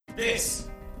This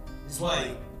is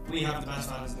why we have the best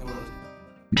fans in the world.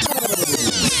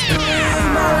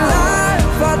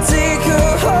 I'll take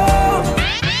her home,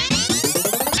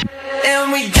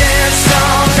 and we dance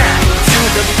all night to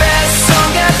the best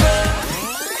song ever.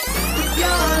 With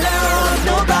your love,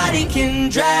 nobody can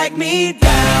drag me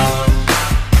down.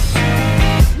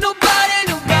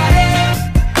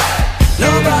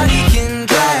 Nobody can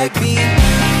drag me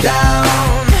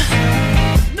down.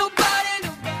 Nobody.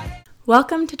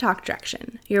 Welcome to Talk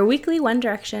Direction, your weekly One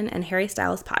Direction and Harry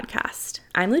Styles podcast.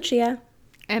 I'm Lucia.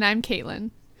 And I'm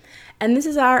Caitlin. And this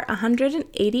is our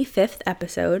 185th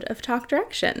episode of Talk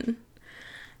Direction.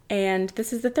 And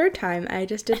this is the third time I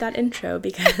just did that intro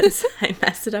because I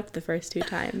messed it up the first two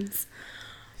times.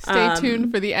 Stay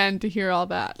tuned for the end to hear all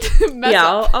that.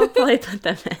 I'll probably put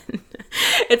them in.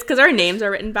 It's because our names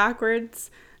are written backwards,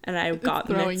 and I got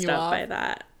mixed up by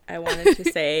that. I wanted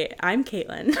to say, I'm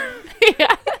Caitlin.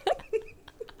 Yeah.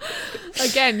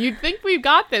 Again, you'd think we've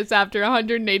got this after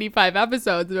 185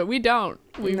 episodes, but we don't.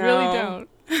 We really don't.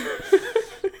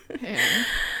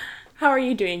 How are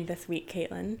you doing this week,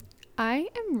 Caitlin? I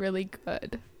am really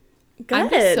good. Good.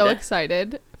 I'm just so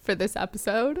excited for this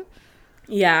episode.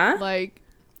 Yeah? Like,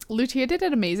 Lucia did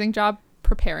an amazing job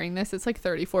preparing this. It's like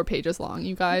 34 pages long,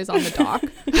 you guys, on the doc.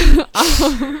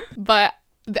 But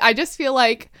I just feel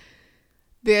like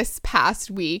this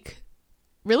past week,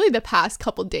 really the past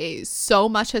couple days, so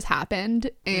much has happened,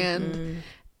 and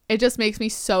it just makes me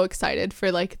so excited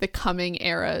for like the coming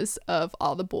eras of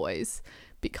all the boys,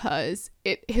 because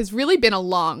it has really been a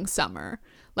long summer.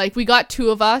 Like, we got 2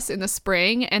 of us in the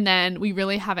spring, and then we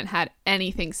really haven't had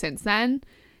anything since then,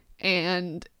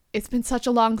 and it's been such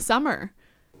a long summer.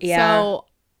 Yeah. So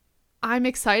I'm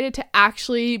excited to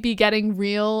actually be getting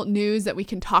real news that we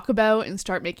can talk about and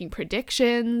start making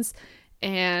predictions.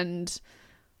 And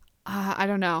I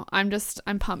don't know. I'm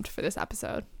pumped for this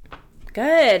episode.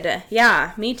 Good.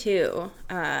 Yeah, me too.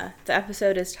 The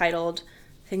episode is titled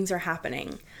Things Are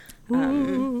Happening.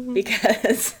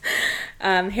 Because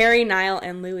Harry, Niall,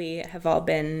 and Louis have all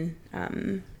been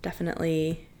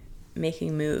definitely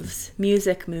making moves.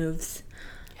 Music moves.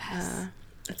 Yes.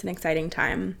 It's an exciting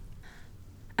time.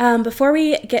 Before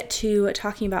we get to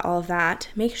talking about all of that,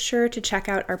 make sure to check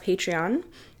out our Patreon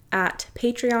at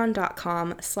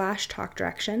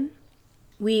patreon.com/talkdirection.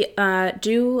 We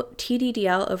do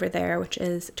TDDL over there, which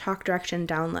is Talk Direction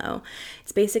Down Low.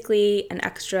 It's basically an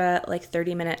extra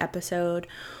 30-minute episode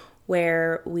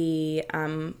where we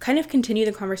kind of continue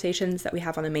the conversations that we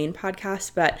have on the main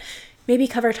podcast, but maybe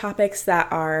cover topics that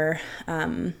are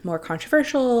more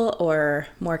controversial or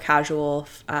more casual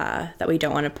that we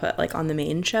don't want to put on the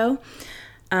main show.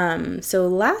 So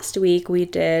last week we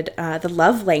did the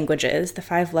love languages, the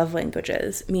 5 love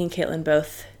languages. Me and Caitlin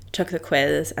both took the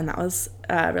quiz, and that was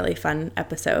a really fun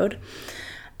episode.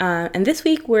 And this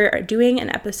week we're doing an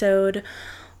episode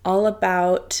all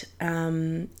about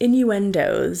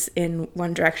innuendos in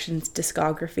One Direction's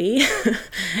discography.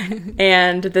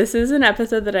 And this is an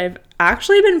episode that I've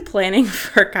actually been planning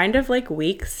for kind of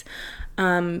weeks,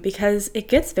 because it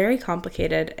gets very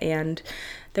complicated and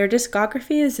their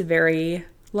discography is very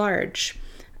large.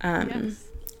 Yes.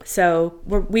 So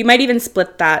we might even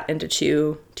split that into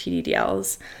 2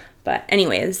 TDDLs. But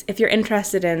anyways, if you're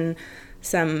interested in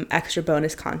some extra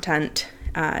bonus content,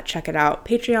 check it out,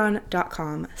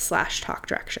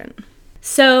 patreon.com/talkdirection.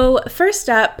 So first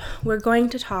up, we're going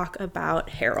to talk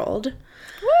about Harold.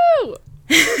 Woo!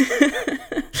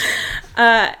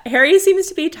 Harry seems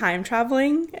to be time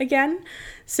traveling again.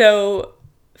 So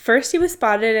first he was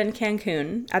spotted in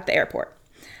Cancun at the airport.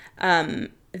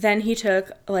 Then he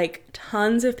took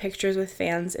tons of pictures with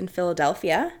fans in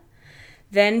Philadelphia.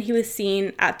 Then he was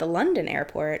seen at the London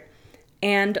airport.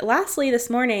 And lastly, this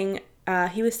morning,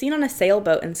 he was seen on a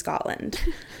sailboat in Scotland.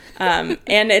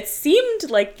 And it seemed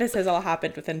like this has all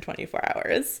happened within 24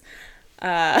 hours.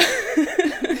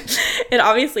 It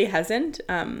obviously hasn't,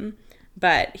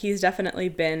 but he's definitely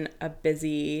been a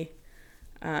busy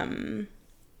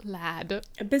lad.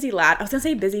 A busy lad. I was going to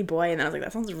say busy boy, and then I was like,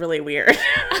 that sounds really weird.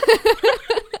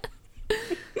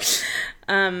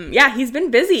 Yeah, he's been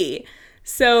busy.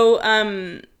 So,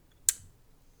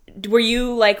 were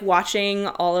you watching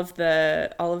all of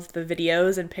the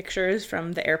videos and pictures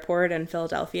from the airport in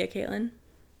Philadelphia, Caitlin?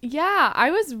 Yeah,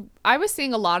 I was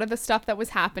seeing a lot of the stuff that was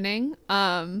happening.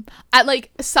 At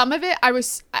some of it, I'm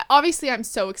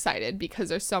so excited because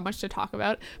there's so much to talk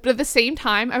about. But at the same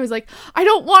time, I was like, I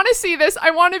don't want to see this.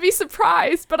 I want to be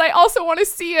surprised, but I also want to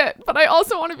see it. But I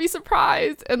also want to be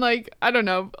surprised. And I don't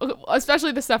know,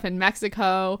 especially the stuff in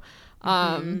Mexico.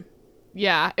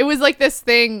 Yeah, it was like this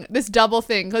double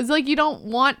thing, because like you don't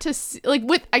want to see, like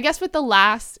with the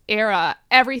last era,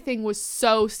 everything was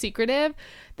so secretive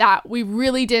that we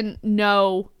really didn't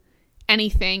know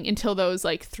anything until those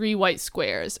like 3 white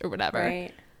squares or whatever.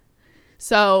 Right.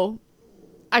 So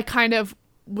I kind of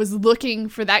was looking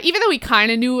for that, even though we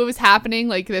kind of knew what was happening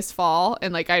like this fall,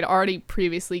 and like we'd already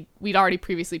previously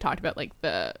talked about like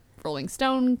the Rolling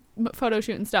Stone photo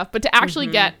shoot and stuff, but to actually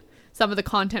get some of the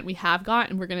content we have got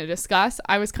and we're going to discuss,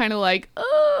 I was kind of like,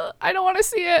 I don't want to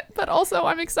see it, but also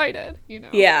I'm excited, you know?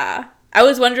 Yeah. I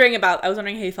was wondering how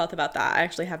you felt about that. I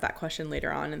actually have that question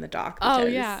later on in the doc. Oh,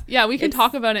 yeah. Yeah, we can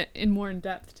talk about it more in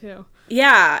depth, too.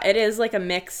 Yeah, it is like a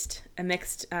mixed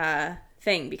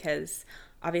thing, because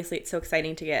obviously it's so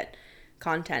exciting to get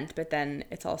content, but then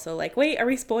it's also like, wait, are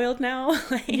we spoiled now?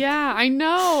 Like, yeah, I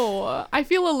know. I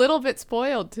feel a little bit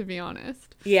spoiled, to be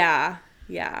honest. Yeah.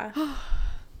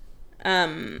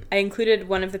 I included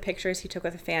one of the pictures he took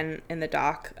with a fan in the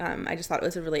doc. I just thought it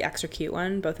was a really extra cute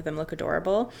one. Both of them look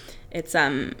adorable. It's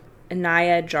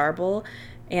Anaya Jarbel,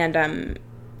 and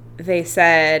they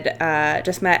said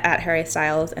just met at Harry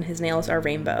Styles, and his nails are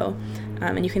rainbow.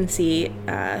 And you can see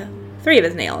 3 of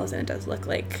his nails, and it does look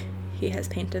like he has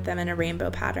painted them in a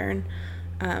rainbow pattern.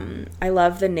 I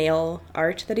love the nail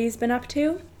art that he's been up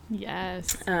to.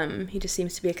 Yes. He just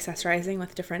seems to be accessorizing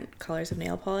with different colors of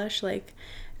nail polish, like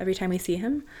every time we see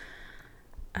him.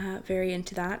 Very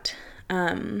into that.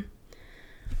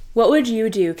 What would you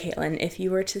do, Caitlin, if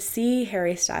you were to see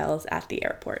Harry Styles at the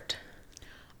airport?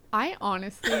 I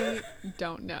honestly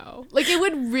don't know. Like, it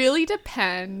would really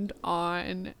depend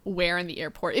on where in the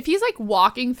airport. If he's like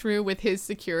walking through with his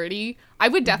security, I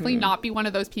would definitely not be one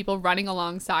of those people running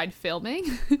alongside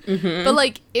filming. But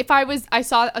like, if I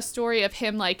saw a story of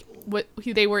him, like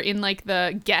they were in like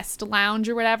the guest lounge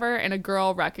or whatever, and a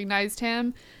girl recognized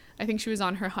him. I think she was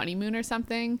on her honeymoon or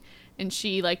something, and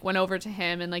she like went over to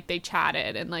him and like they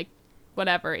chatted and like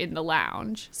whatever in the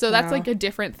lounge. So that's like a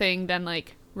different thing than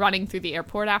like running through the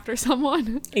airport after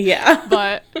someone. Yeah.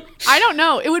 But I don't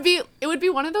know. It would be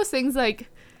one of those things, like,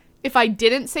 if I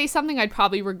didn't say something, I'd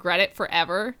probably regret it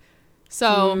forever.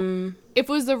 So if it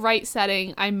was the right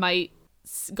setting, I might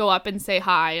go up and say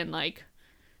hi and like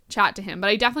chat to him. But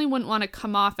I definitely wouldn't want to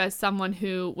come off as someone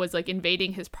who was like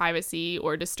invading his privacy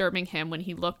or disturbing him when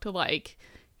he looked like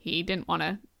he didn't want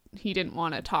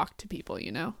to talk to people,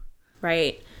 you know?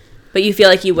 Right. But you feel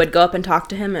like you would go up and talk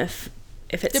to him if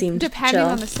it seemed depending chill?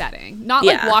 On the setting, not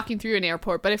like walking through an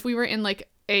airport, but if we were in like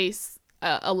a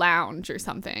lounge or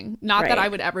something. Not that I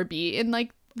would ever be in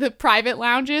like the private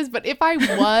lounges, but if I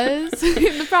was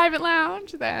in the private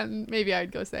lounge, then maybe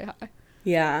I'd go say hi.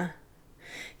 Yeah.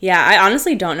 I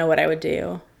honestly don't know what I would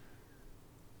do.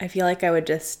 I feel like I would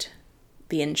just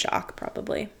be in shock,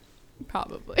 probably.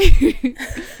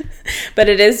 But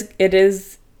it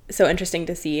is so interesting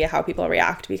to see how people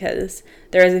react, because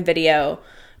there is a video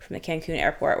from the Cancun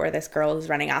airport where this girl is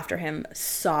running after him,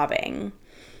 sobbing,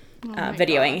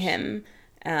 videoing him.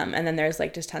 And then there's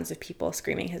like just tons of people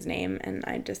screaming his name, and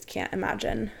I just can't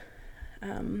imagine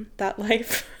that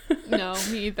life. No,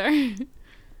 me either.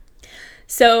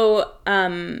 So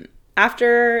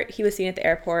after he was seen at the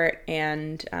airport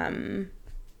and then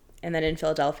in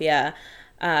Philadelphia,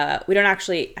 I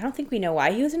don't think we know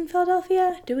why he was in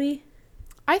Philadelphia, do we?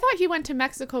 I thought he went to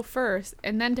Mexico first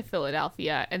and then to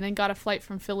Philadelphia and then got a flight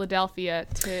from Philadelphia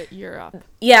to Europe.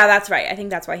 Yeah, that's right. I think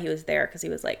that's why he was there, because he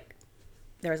was like,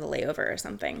 there was a layover or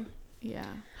something.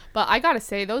 Yeah. But I gotta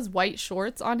say, those white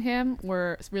shorts on him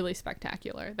were really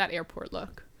spectacular. That airport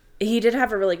look. He did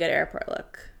have a really good airport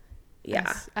look.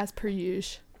 Yeah. As per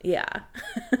usual. Yeah.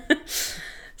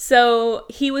 So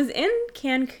he was in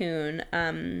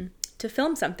Cancun to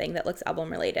film something that looks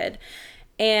album related.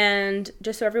 And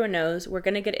just so everyone knows, we're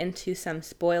going to get into some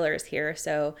spoilers here.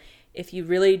 So if you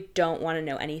really don't want to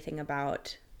know anything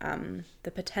about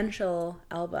the potential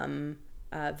album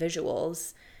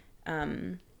visuals,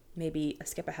 maybe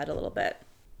skip ahead a little bit.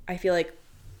 I feel like,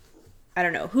 I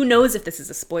don't know, who knows if this is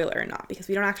a spoiler or not, because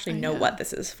we don't actually know what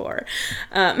this is for.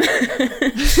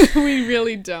 We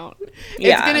really don't.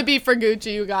 Yeah. It's going to be for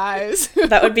Gucci, you guys.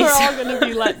 That would be We're all going to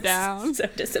be let down. So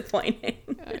disappointing.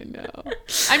 I know.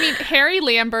 I mean, Harry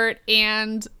Lambert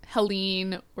and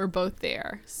Helene were both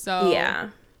there. So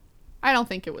yeah, I don't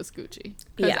think it was Gucci,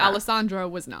 because Alessandro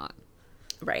was not.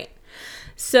 Right.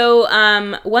 So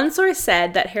one source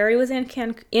said that Harry was in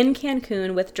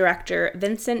Cancun with director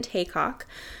Vincent Haycock,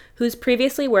 who's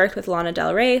previously worked with Lana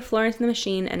Del Rey, Florence and the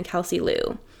Machine, and Kelsey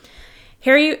Lu.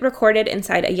 Harry recorded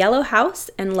inside a yellow house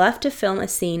and left to film a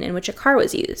scene in which a car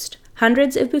was used.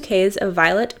 Hundreds of bouquets of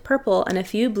violet, purple, and a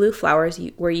few blue flowers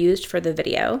were used for the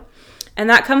video. And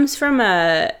that comes from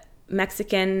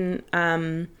Mexican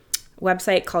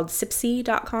website called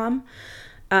Sipsy.com.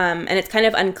 And it's kind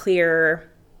of unclear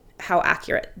how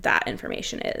accurate that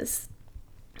information is.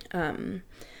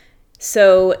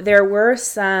 So there were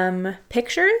some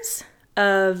pictures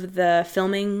of the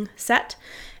filming set,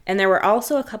 and there were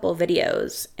also a couple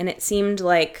videos, and it seemed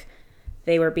like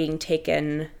they were being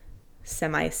taken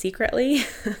semi-secretly.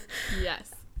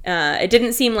 Yes. It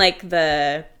didn't seem like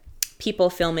the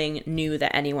people filming knew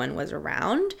that anyone was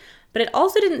around, but it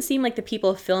also didn't seem like the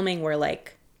people filming were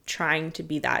like trying to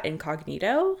be that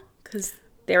incognito, because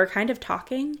they were kind of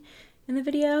talking in the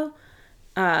video,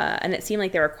 and it seemed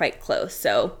like they were quite close.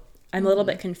 So I'm a little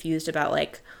bit confused about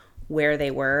like where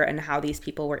they were and how these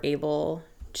people were able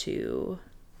to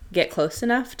get close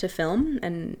enough to film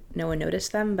and no one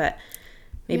noticed them, but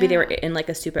maybe they were in like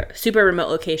a super remote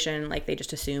location, like they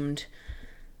just assumed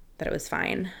that it was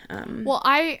fine. Well,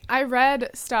 I read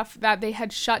stuff that they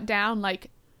had shut down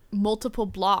like multiple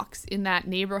blocks in that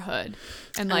neighborhood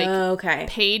and like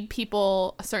paid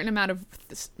people a certain amount of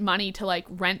money to like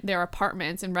rent their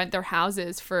apartments and rent their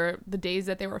houses for the days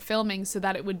that they were filming so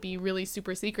that it would be really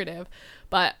super secretive.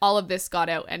 But all of this got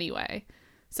out anyway.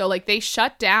 So like they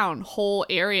shut down whole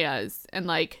areas, and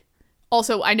like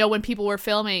also I know when people were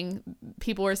filming,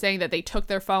 people were saying that they took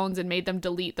their phones and made them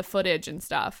delete the footage and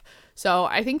stuff. So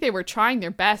I think they were trying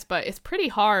their best, but it's pretty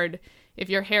hard if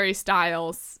you're Harry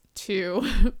Styles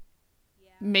to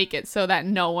make it so that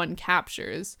no one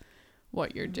captures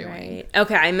what you're doing. Right.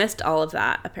 Okay, I missed all of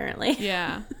that apparently.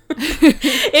 Yeah.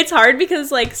 It's hard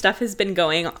because like stuff has been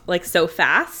going like so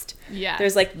fast. Yeah.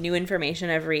 There's like new information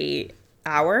every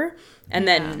hour, and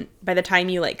then by the time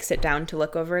you like sit down to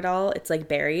look over it all, it's like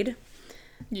buried.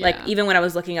 Yeah. Like even when I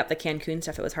was looking up the Cancun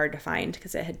stuff, it was hard to find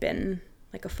because it had been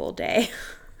like a full day.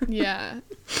 Yeah.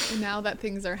 Now that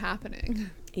things are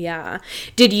happening. Yeah.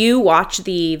 Did you watch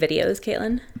the videos,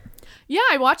 Caitlin? Yeah,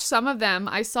 I watched some of them.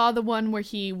 I saw the one where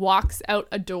he walks out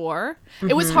a door.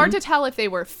 It was hard to tell if they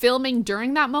were filming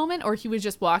during that moment or he was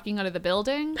just walking out of the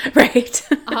building. Right.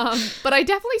 But I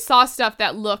definitely saw stuff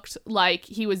that looked like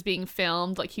he was being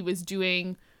filmed, like he was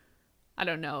doing, I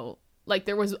don't know, like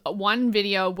there was one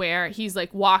video where he's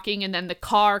like walking and then the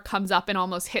car comes up and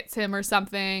almost hits him or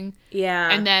something.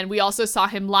 Yeah. And then we also saw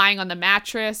him lying on the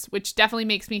mattress, which definitely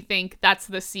makes me think that's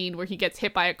the scene where he gets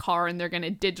hit by a car and they're going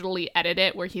to digitally edit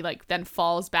it where he like then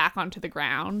falls back onto the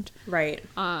ground. Right.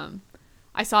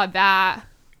 I saw that.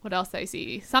 What else did I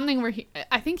see? Something where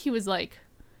I think he was like,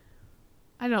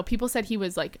 I don't know, people said he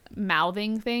was like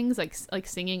mouthing things, like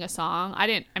singing a song. I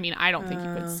don't think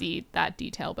you could see that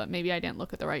detail, but maybe I didn't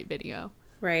look at the right video.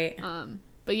 Right.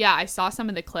 But yeah, I saw some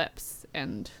of the clips,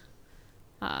 and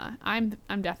I'm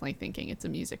definitely thinking it's a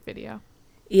music video.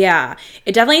 Yeah,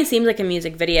 it definitely seems like a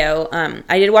music video.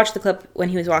 I did watch the clip when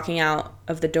he was walking out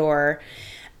of the door.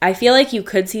 I feel like you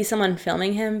could see someone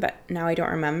filming him, but now I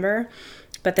don't remember.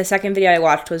 But the second video I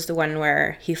watched was the one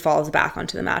where he falls back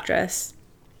onto the mattress.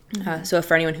 So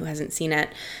for anyone who hasn't seen it,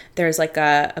 there's like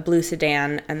a blue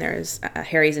sedan and there's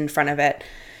Harry's in front of it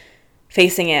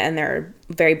facing it, and there are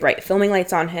very bright filming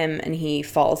lights on him, and he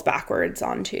falls backwards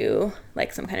onto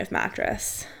like some kind of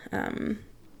mattress.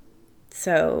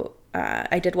 So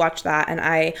I did watch that, and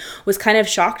I was kind of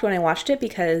shocked when I watched it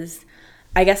because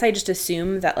I guess I just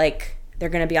assumed that like they're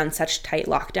going to be on such tight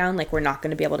lockdown, like we're not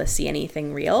going to be able to see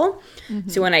anything real.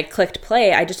 So when I clicked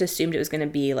play, I just assumed it was going to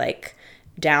be like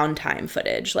downtime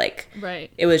footage, like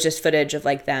Right. It was just footage of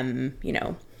like them, you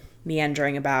know,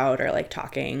 meandering about or like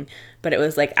talking, but it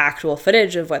was like actual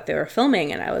footage of what they were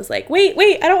filming, and I was like, wait,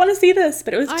 I don't want to see this,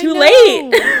 but it was too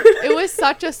late. It was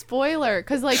such a spoiler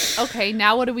because like, okay,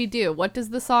 now what do we do? What does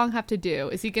the song have to do?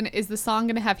 Is the song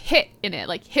gonna have hit in it,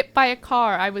 like hit by a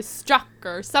car, I was struck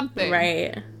or something?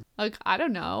 Right. Like, I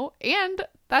don't know. And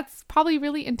that's probably a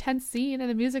really intense scene in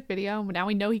the music video. Now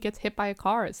we know he gets hit by a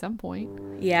car at some point.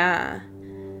 Yeah,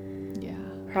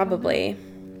 Probably.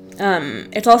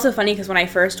 it's also funny because when I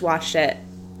first watched it,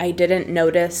 I don't know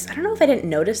if I didn't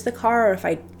notice the car or if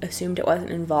I assumed it wasn't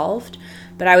involved,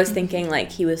 but I was thinking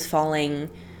like he was falling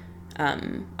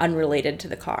unrelated to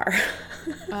the car.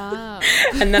 Oh.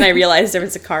 And then I realized there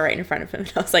was a car right in front of him,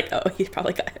 and I was like, oh, he's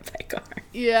probably got hit by a car.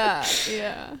 Yeah.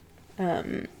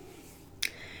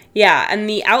 Yeah, and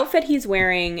the outfit he's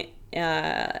wearing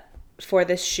for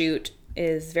this shoot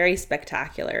is very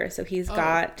spectacular. So he's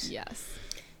got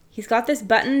this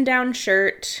button-down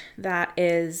shirt that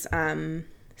is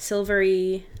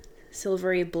silvery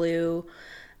blue,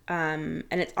 and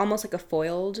it's almost like a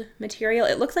foiled material.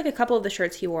 It looks like a couple of the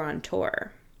shirts he wore on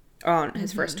tour, on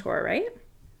his first tour, right?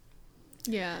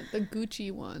 Yeah, the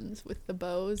Gucci ones with the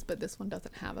bows, but this one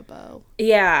doesn't have a bow.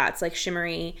 Yeah, it's like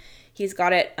shimmery. He's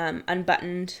got it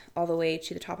unbuttoned all the way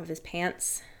to the top of his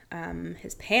pants.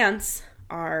 His pants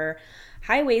are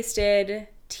high-waisted,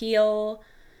 teal.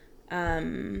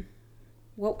 How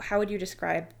would you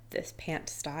describe this pant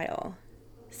style?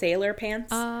 Sailor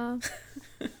pants?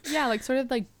 Yeah, like sort of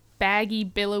like baggy,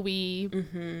 billowy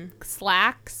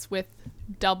slacks with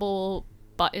double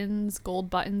buttons, gold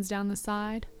buttons down the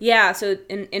side. Yeah, so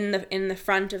in the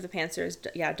front of the pants there's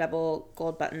double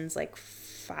gold buttons, like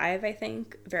 5 I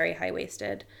think, very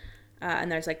high-waisted.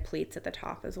 And there's like pleats at the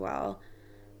top as well.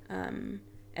 And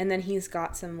then he's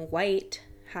got some white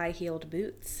high-heeled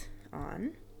boots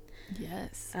on.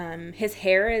 Yes. His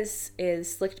hair is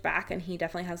slicked back, and he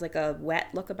definitely has like a wet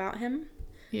look about him.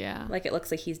 Yeah. Like it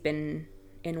looks like he's been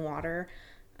in water.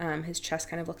 His chest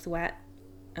kind of looks wet.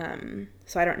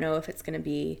 So I don't know if it's going to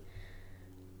be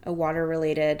a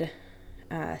water-related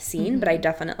scene, but I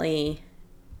definitely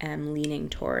am leaning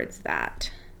towards that.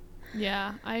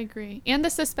 Yeah, I agree. And the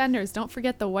suspenders. Don't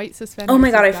forget the white suspenders. Oh my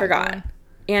God, I he's got forgot. going.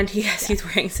 And he's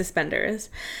wearing suspenders.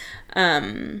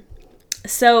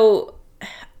 So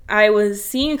I was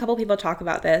seeing a couple people talk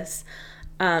about this.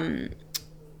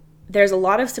 There's a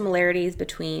lot of similarities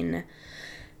between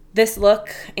this look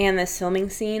and this filming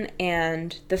scene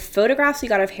and the photographs we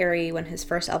got of Harry when his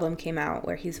first album came out,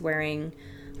 where he's wearing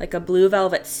like a blue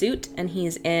velvet suit and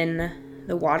he's in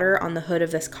the water on the hood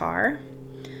of this car.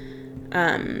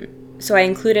 So I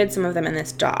included some of them in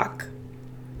this doc.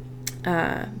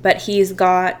 But he's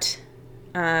got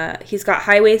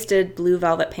high-waisted blue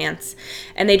velvet pants,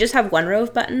 and they just have one row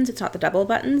of buttons. It's not the double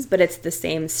buttons, but it's the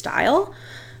same style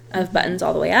of buttons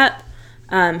all the way up.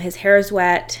 His hair is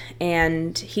wet,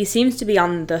 and he seems to be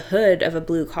on the hood of a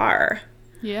blue car.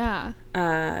 Yeah.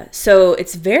 So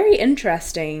it's very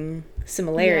interesting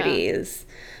similarities.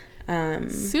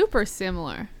 Super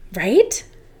similar. Right?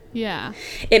 Yeah.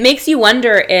 It makes you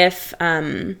wonder if,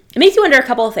 it makes you wonder a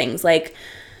couple of things. Like,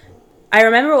 I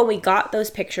remember when we got those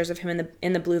pictures of him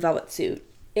in the blue velvet suit,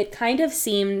 it kind of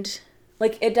seemed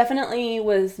like it definitely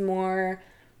was more,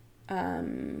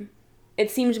 it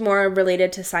seemed more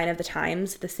related to Sign of the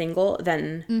Times, the single,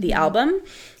 than the album.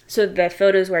 So the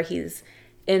photos where he's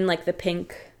in like the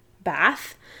pink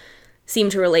bath seem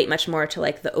to relate much more to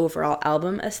like the overall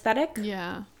album aesthetic.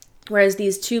 Yeah. Whereas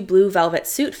these 2 blue velvet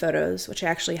suit photos, which I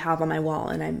actually have on my wall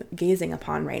and I'm gazing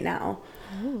upon right now,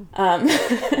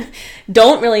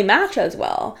 don't really match as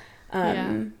well.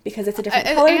 Because it's a different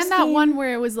color scheme. And that one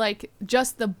where it was like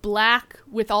just the black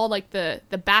with all like the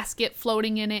basket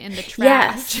floating in it and the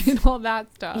trash and all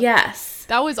that stuff. Yes.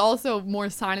 That was also more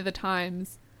Sign of the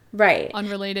Times. Right.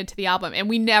 Unrelated to the album. And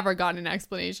we never got an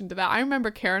explanation to that. I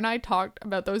remember Kara and I talked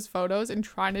about those photos and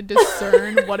trying to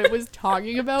discern what it was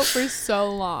talking about for so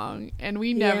long. And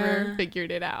we never figured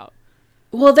it out.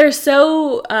 Well, there's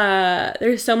so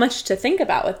much to think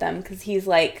about with them, because he's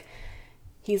like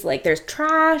there's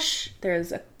trash,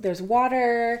 there's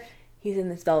water, he's in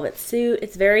this velvet suit.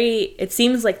 It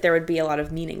seems like there would be a lot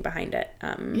of meaning behind it.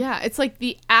 Yeah, it's like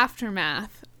the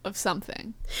aftermath of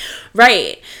something.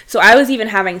 Right. So I was even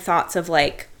having thoughts of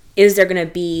like, is there going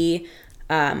to be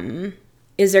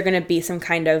some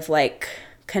kind of like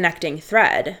connecting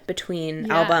thread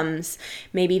between albums?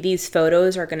 Maybe these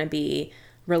photos are going to be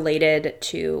related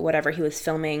to whatever he was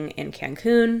filming in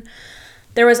Cancun.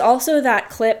 There was also that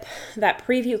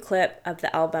preview clip of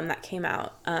the album that came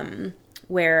out,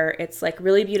 where it's like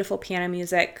really beautiful piano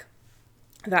music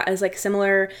that is like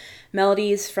similar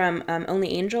melodies from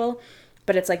Only Angel,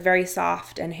 but it's like very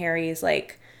soft, and Harry's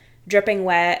like dripping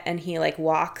wet, and he like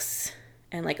walks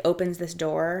and like opens this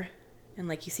door, and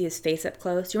like you see his face up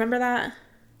close. Do you remember that?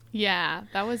 Yeah,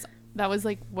 that was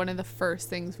like one of the first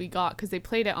things we got, because they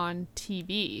played it on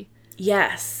TV.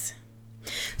 Yes.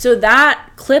 So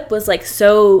that clip was like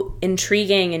so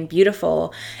intriguing and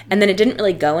beautiful, and then it didn't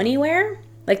really go anywhere.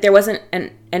 Like there wasn't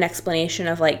an explanation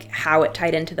of like how it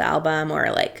tied into the album,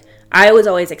 or like I was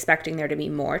always expecting there to be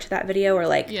more to that video, or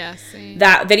like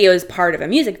that video is part of a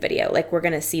music video, like we're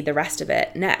gonna see the rest of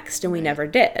it next, and we never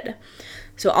did.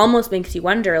 So it almost makes you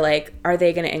wonder, like, are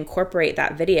they gonna incorporate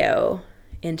that video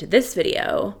into this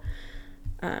video,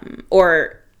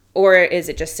 or is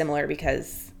it just similar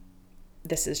because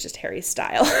this is just Harry's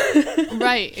style?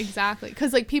 Right, exactly.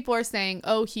 Because like people are saying,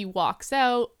 oh, he walks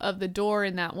out of the door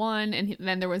in that one, and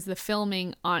then there was the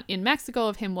filming in Mexico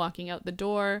of him walking out the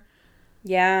door.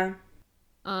 Yeah.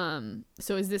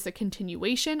 So is this a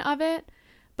continuation of it?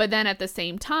 But then at the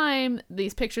same time,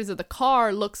 these pictures of the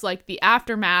car looks like the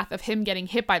aftermath of him getting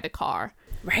hit by the car.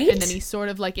 Right. And then he's sort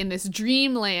of like in this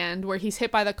dreamland where he's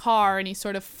hit by the car and he's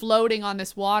sort of floating on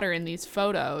this water in these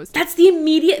photos. That's the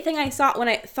immediate thing I saw when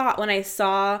I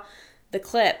saw the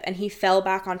clip and he fell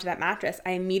back onto that mattress.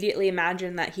 I immediately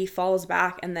imagined that he falls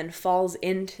back and then falls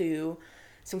into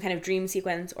some kind of dream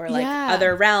sequence or like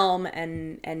other realm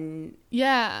and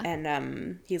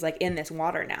he's like in this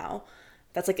water now.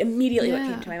 That's like immediately what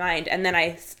came to my mind. And then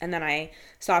I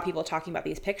saw people talking about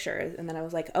these pictures and then I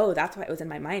was like, oh, that's why it was in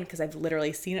my mind, because I've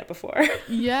literally seen it before.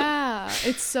 Yeah,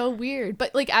 it's so weird.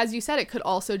 But like, as you said, it could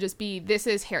also just be, this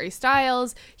is Harry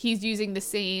Styles. He's using the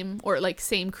same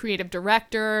creative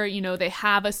director. You know, they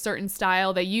have a certain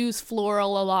style. They use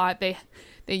floral a lot. They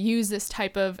use this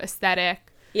type of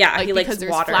aesthetic. Yeah, like, he because likes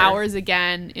there's water. Flowers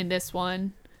again in this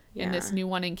one. Yeah. In this new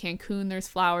one in Cancun, there's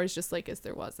flowers just like as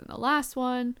there was in the last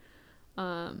one.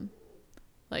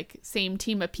 Like same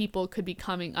team of people could be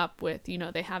coming up with, you know,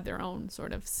 they have their own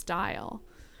sort of style.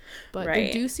 But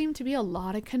there do seem to be a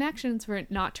lot of connections for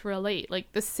it not to relate.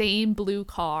 Like the same blue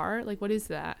car. Like, what is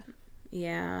that?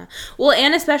 Yeah. Well,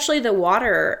 and especially the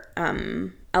water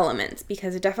elements,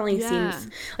 because it definitely seems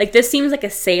like this seems like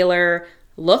a sailor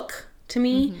look to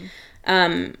me.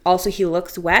 Also, he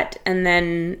looks wet. And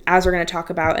then, as we're going to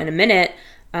talk about in a minute,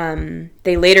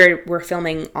 they later were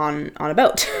filming on a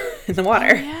boat in the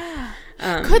water.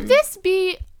 Could this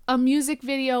be a music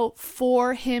video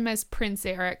for him as Prince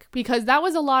Eric? Because that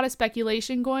was a lot of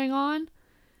speculation going on.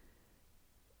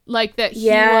 Like that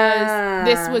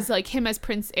this was like him as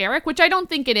Prince Eric, which I don't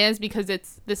think it is, because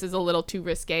this is a little too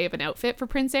risque of an outfit for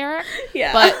Prince Eric.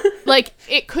 Yeah. But like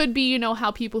it could be, you know, how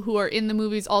people who are in the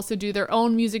movies also do their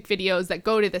own music videos that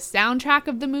go to the soundtrack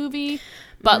of the movie,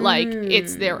 but like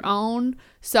it's their own.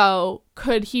 So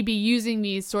could he be using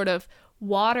these sort of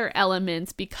water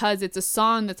elements because it's a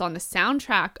song that's on the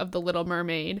soundtrack of The Little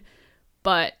Mermaid,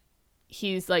 but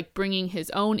he's like bringing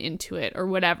his own into it or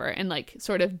whatever, and like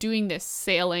sort of doing this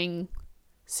sailing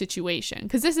situation?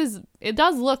 Because it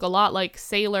does look a lot like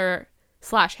Sailor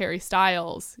 / Harry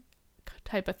Styles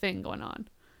type of thing going on.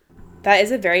 That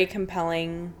is a very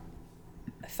compelling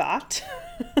thought.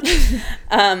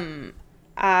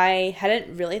 I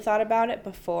hadn't really thought about it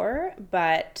before,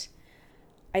 but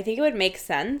I think it would make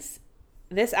sense.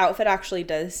 This outfit actually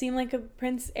does seem like a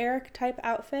Prince Eric type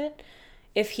outfit.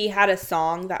 If he had a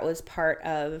song that was part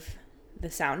of the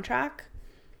soundtrack,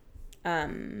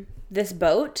 this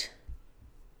boat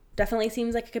definitely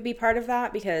seems like it could be part of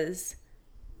that, because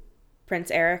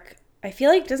Prince Eric, I feel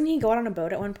like, doesn't he go out on a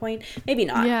boat at one point? Maybe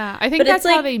not. Yeah, I think that's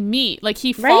how they meet. Like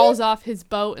he falls off his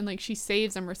boat and like she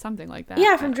saves him or something like that.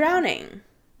 Yeah, from drowning.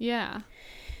 Yeah.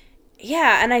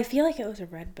 Yeah, and I feel like it was a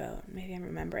red boat. Maybe I'm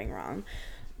remembering wrong.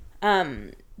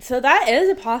 So that is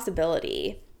a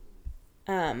possibility.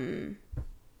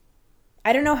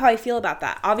 I don't know how I feel about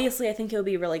that. Obviously, I think it would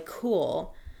be really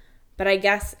cool, but I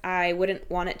guess I wouldn't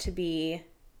want it to be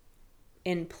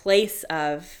in place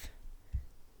of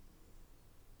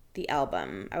the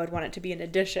album. I would want it to be an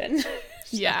addition.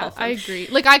 Yeah, I agree.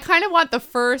 Like, I kind of want the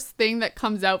first thing that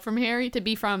comes out from Harry to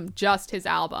be from just his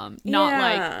album, not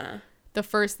like the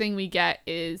first thing we get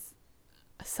is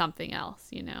something else,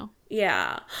 you know?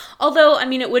 Yeah. Although, I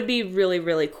mean, it would be really,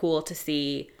 really cool to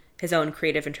see his own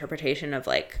creative interpretation of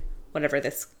like whatever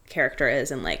this character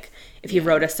is, and like if he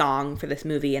wrote a song for this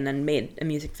movie and then made a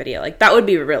music video, like that would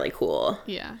be really cool.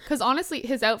 Yeah, because honestly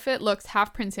his outfit looks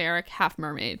half Prince Eric, half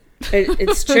mermaid.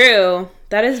 It's true.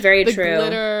 That is very the true.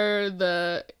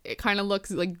 Glitter, it kind of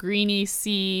looks like greeny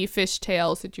sea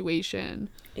fishtail situation.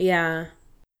 Yeah,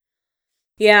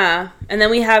 and then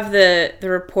we have the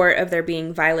report of there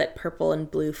being violet, purple, and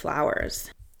blue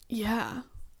flowers. Yeah.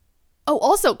 Oh,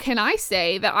 also, can I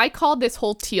say that I called this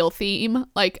whole teal theme,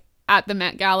 like, at the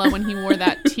Met Gala when he wore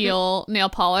that teal nail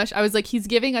polish? I was like, he's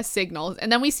giving us signals.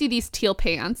 And then we see these teal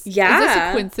pants. Yeah. Is this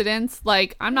a coincidence?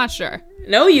 Like, I'm not sure.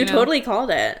 No, you totally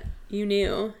called it. You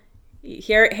knew.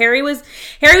 Harry was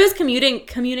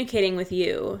communicating with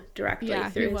you directly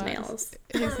through his nails.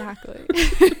 Exactly.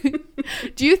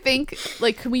 Do you think,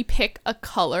 like, can we pick a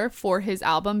color for his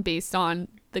album based on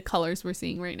the colors we're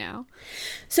seeing right now?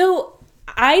 So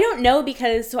I don't know,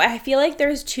 because I feel like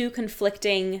there's two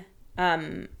conflicting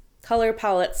color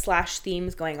palettes /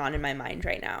 themes going on in my mind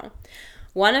right now.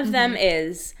 One of them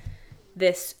is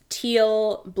this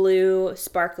teal, blue,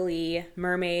 sparkly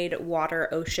mermaid, water,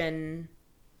 ocean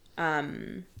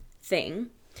thing.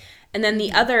 And then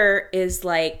the other is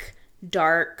like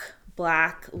dark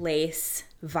black lace,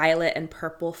 violet and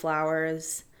purple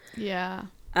flowers. Yeah.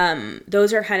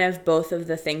 Those are kind of both of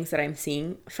the things that I'm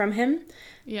seeing from him.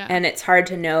 Yeah. And it's hard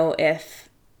to know if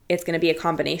it's going to be a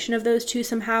combination of those two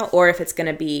somehow, or if it's going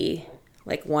to be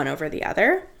like one over the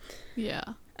other. Yeah.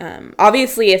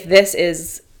 Obviously, if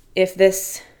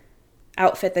this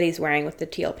outfit that he's wearing with the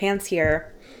teal pants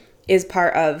here is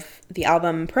part of the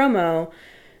album promo,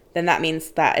 then that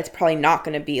means that it's probably not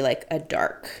going to be like a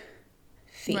dark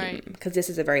theme, because this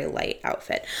is a very light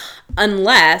outfit,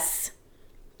 unless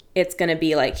it's going to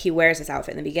be like he wears this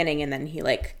outfit in the beginning and then he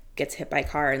like gets hit by a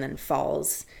car and then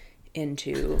falls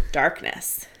into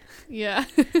darkness. Yeah.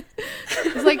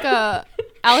 It's like a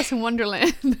Alice in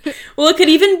Wonderland. Well, it could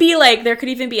even be like, there could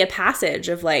even be a passage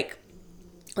of like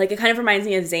it kind of reminds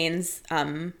me of Zayn's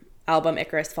album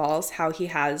Icarus Falls, how he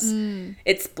has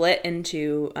it split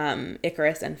into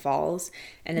Icarus and Falls,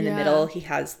 and in the middle he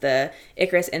has the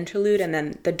Icarus interlude, and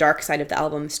then the dark side of the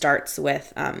album starts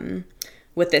with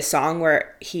this song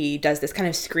where he does this kind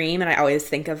of scream, and I always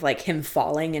think of like him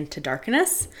falling into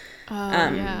darkness.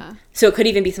 So it could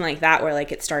even be something like that, where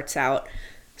like it starts out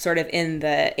sort of in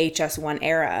the HS1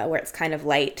 era where it's kind of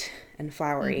light and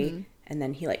flowery, and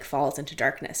then he like falls into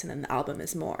darkness, and then the album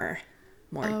is more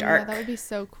dark. Yeah, that would be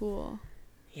so cool.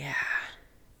 Yeah.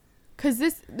 Because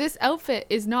this outfit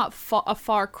is not a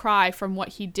far cry from what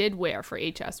he did wear for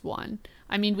HS1.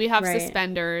 I mean, we have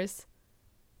suspenders.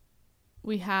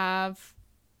 We have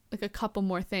like a couple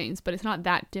more things, but it's not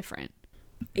that different.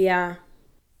 Yeah.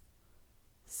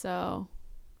 So,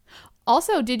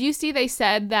 also, did you see they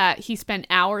said that he spent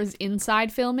hours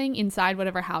inside filming, inside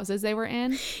whatever houses they were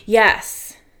in?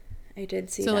 Yes. I did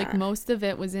see that. So, like, most of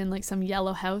it was in, like, some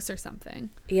yellow house or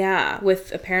something. Yeah,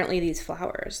 with apparently these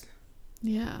flowers.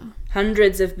 Yeah.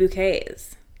 Hundreds of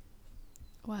bouquets.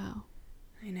 Wow.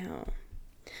 I know.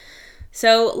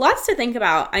 So, lots to think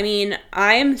about. I mean,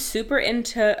 I'm super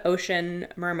into ocean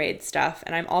mermaid stuff,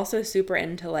 and I'm also super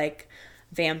into, like,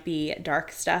 vampy,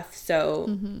 dark stuff.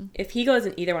 So, if he goes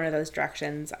in either one of those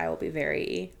directions, I will be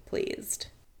very pleased.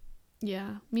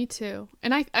 Yeah, me too.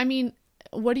 And I mean,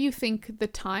 what do you think the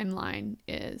timeline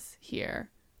is here?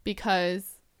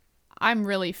 Because I'm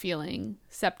really feeling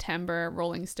September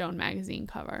Rolling Stone magazine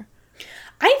cover.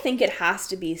 I think it has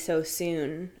to be so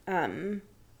soon,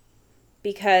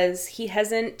 because he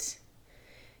hasn't.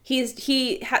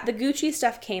 The Gucci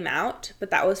stuff came out,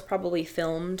 but that was probably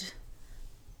filmed,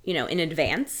 in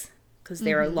advance, because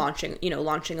they were launching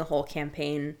a whole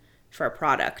campaign for a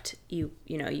product. You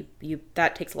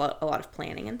that takes a lot of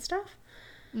planning and stuff.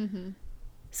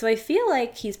 So I feel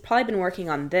like he's probably been working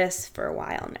on this for a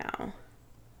while now.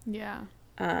 Yeah.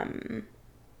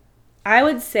 I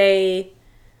would say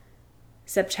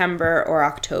September or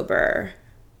October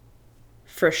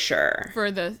for sure.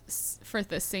 For the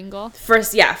single? For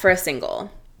a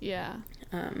single. Yeah.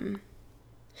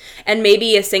 And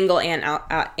maybe a single and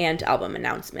album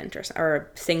announcement, or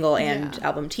a single and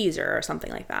album teaser or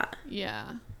something like that.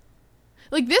 Yeah.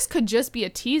 Like, this could just be a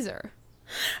teaser.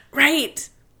 Right.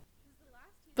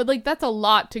 But, like, that's a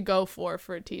lot to go for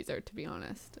a teaser, to be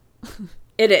honest.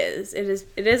 It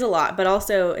is a lot, but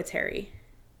also it's Harry.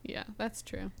 Yeah, that's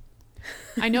true.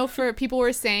 I know for people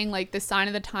were saying, like, the Sign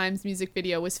of the Times music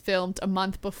video was filmed a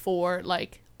month before,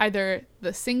 like, either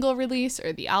the single release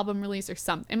or the album release or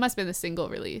something. It must have been the single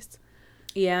release.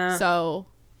 Yeah. So,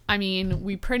 I mean,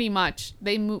 we pretty much,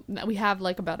 we have,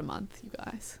 like, about a month, you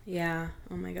guys. Yeah.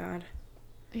 Oh, my God.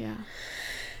 Yeah.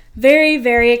 Very,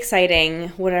 very exciting,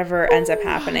 whatever ends up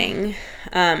happening.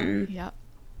 Yep.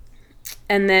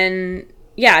 And then,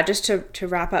 yeah, just to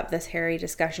wrap up this Harry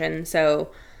discussion.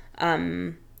 So,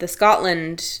 the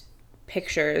Scotland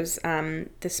pictures,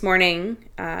 this morning,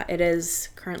 it is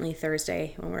currently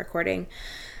Thursday when we're recording,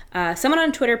 someone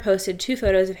on Twitter posted 2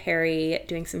 photos of Harry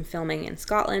doing some filming in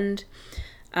Scotland.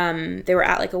 They were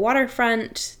at like a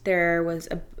waterfront. There was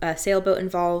a sailboat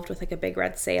involved with like a big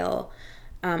red sail.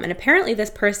 And apparently this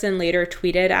person later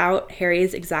tweeted out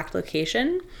Harry's exact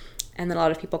location, and then a lot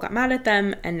of people got mad at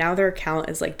them, and now their account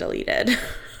is like deleted.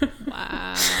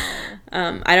 Wow.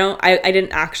 I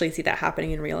didn't actually see that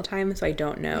happening in real time, so I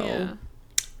don't know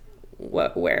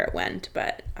where it went,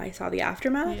 but I saw the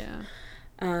aftermath. Yeah.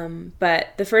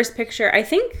 But the first picture, I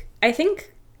think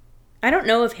I don't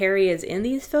know if Harry is in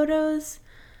these photos,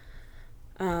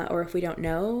 or if we don't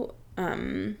know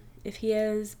if he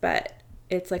is, but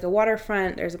it's like a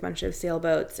waterfront. There's a bunch of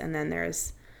sailboats, and then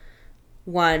there's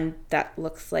one that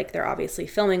looks like they're obviously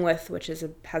filming with, which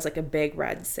has like a big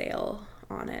red sail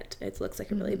on it. It looks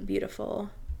like a really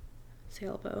beautiful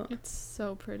sailboat. It's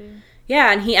so pretty.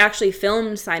 Yeah, and he actually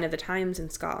filmed Sign of the Times in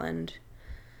Scotland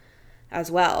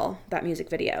as well, that music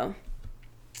video,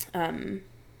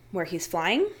 where he's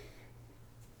flying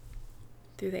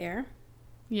through the air.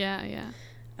 Yeah, yeah.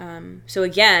 So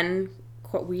again,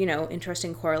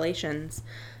 interesting correlations.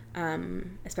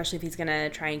 especially if he's gonna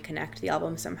try and connect the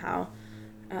album somehow.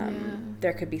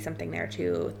 There could be something there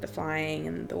too, with the flying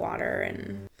and the water.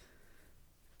 And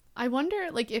I wonder,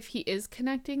 like, if he is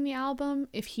connecting the album,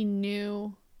 if he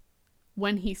knew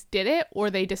when he did it, or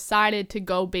they decided to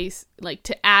go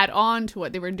to add on to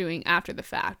what they were doing after the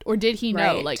fact, or did he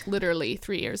know, Right. like, literally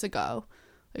 3 years ago,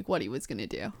 like, what he was gonna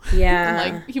do? yeah,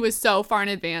 And, like, he was so far in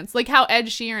advance, like how Ed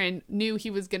Sheeran knew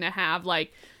he was gonna have,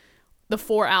 like, the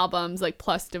 4 albums, like,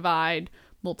 plus Divide,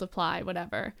 Multiply,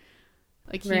 whatever.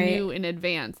 Like, he Right. knew in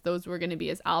advance those were gonna be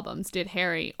his albums. Did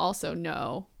Harry also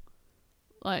know,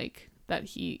 like, that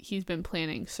he's been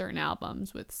planning certain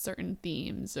albums with certain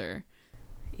themes, or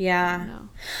yeah. no?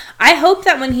 I hope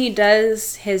that when he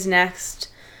does his next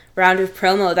round of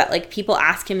promo, that like people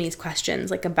ask him these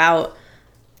questions, like about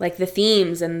like the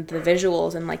themes and the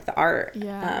visuals and like the art.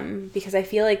 Yeah. Because I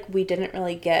feel like we didn't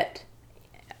really get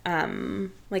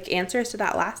like answers to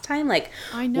that last time. Like,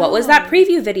 I what was that know.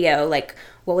 preview video? Like,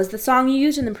 what was the song you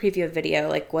used in the preview video?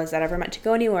 Like, was that ever meant to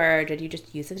go anywhere? Or did you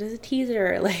just use it as a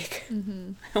teaser? Like,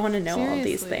 I want to know all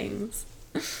these Seriously. things.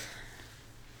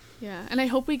 Yeah, and I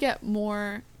hope we get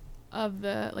more of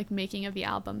the like making of the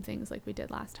album things like we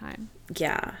did last time.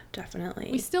 Yeah, definitely.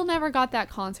 We still never got that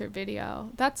concert video.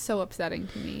 That's so upsetting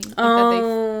to me. Like,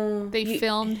 Oh, that they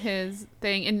filmed his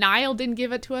thing, and Niall didn't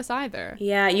give it to us either.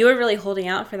 Yeah, you were really holding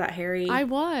out for that Harry. I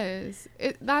was.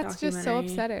 That's just so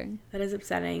Documentary. upsetting. That is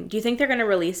upsetting. Do you think they're going to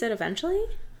release it eventually?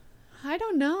 I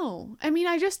don't know. I mean,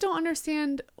 I just don't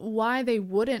understand why they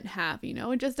wouldn't have,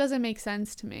 It just doesn't make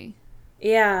sense to me.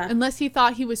 Yeah. Unless he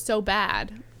thought he was so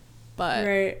bad. But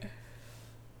Right.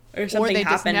 Or or something they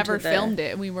just happened never to the... filmed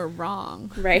it and we were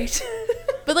wrong. Right.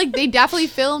 But like they definitely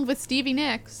filmed with Stevie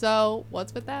Nicks, so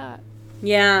what's with that? I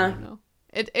Yeah. don't know.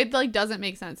 It like doesn't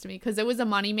make sense to me because it was a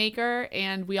moneymaker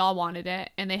and we all wanted it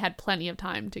and they had plenty of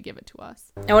time to give it to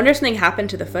us. I wonder if something happened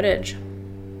to the footage.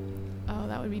 Oh,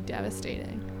 that would be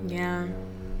devastating. Yeah.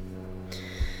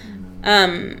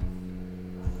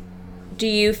 Do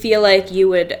you feel like you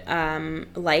would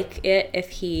like it if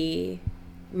he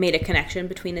made a connection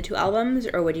between the two albums,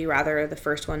 or would you rather the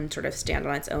first one sort of stand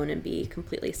on its own and be a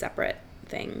completely separate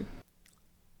thing?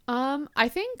 I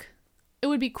think it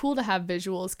would be cool to have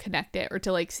visuals connect it or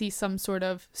to like see some sort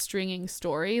of stringing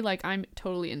story. Like I'm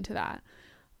totally into that.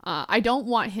 I don't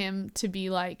want him to be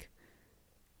like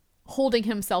holding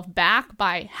himself back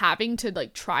by having to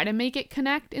like try to make it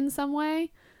connect in some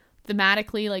way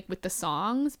thematically, like with the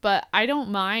songs, but I don't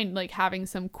mind like having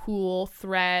some cool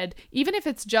thread, even if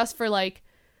it's just for like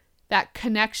that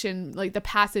connection, like the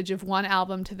passage of one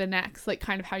album to the next, like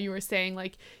kind of how you were saying,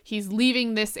 like he's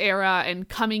leaving this era and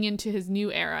coming into his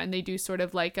new era, and they do sort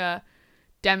of like a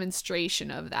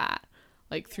demonstration of that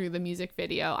like through the music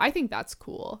video. I think that's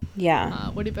cool. Yeah.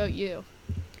 What about you?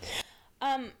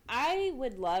 I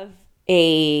would love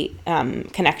a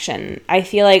connection. I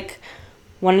feel like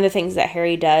one of the things that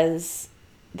Harry does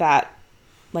that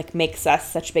like makes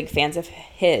us such big fans of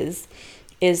his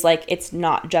is like it's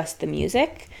not just the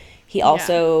music. He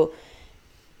also,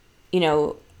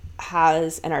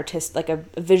 has an a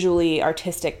visually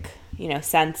artistic,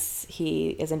 sense.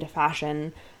 He is into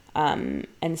fashion.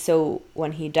 And so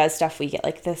when he does stuff, we get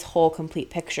like this whole complete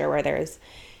picture where there's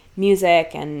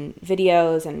music and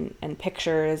videos and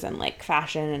pictures and like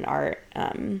fashion and art.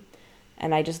 And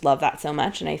I just love that so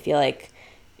much. And I feel like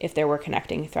if there were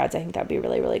connecting threads, I think that'd be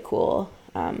really, really cool.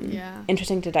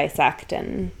 Interesting to dissect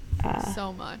and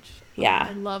So much. Yeah.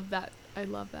 I love that.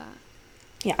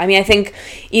 Yeah, I mean, I think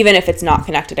even if it's not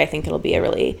connected, I think it'll be a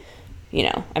really,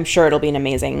 I'm sure it'll be an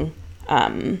amazing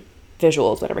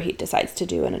visuals, whatever he decides to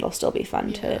do, and it'll still be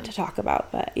fun to talk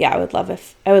about. But yeah, I would love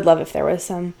if there was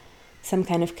some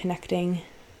kind of connecting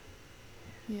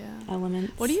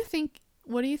elements. What do you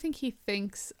think he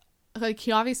thinks? Like,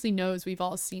 he obviously knows we've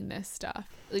all seen this stuff.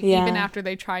 Like, even after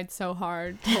they tried so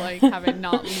hard to like have it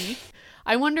not leak.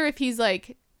 I wonder if he's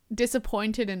like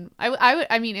disappointed in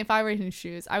I mean if I were in his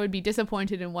shoes, I would be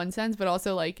disappointed in one sense, but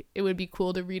also like it would be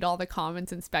cool to read all the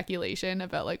comments and speculation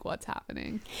about like what's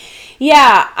happening.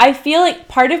 Yeah, I feel like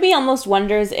part of me almost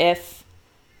wonders if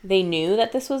they knew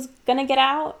that this was gonna get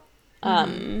out,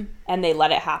 and they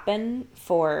let it happen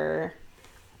for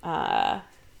the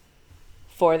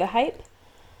hype.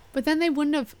 But then they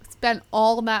wouldn't have spent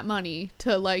all that money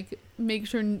to like make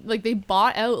sure like they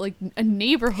bought out like a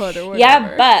neighborhood or whatever.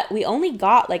 Yeah, but we only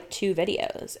got like 2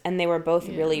 videos and they were both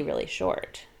really, really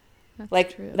short. That's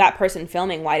like true. that person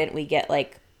filming, why didn't we get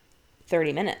like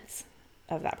 30 minutes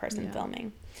of that person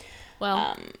filming?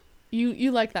 Well,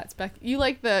 you like that you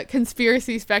like the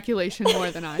conspiracy speculation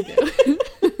more than I do.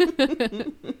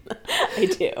 I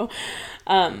do.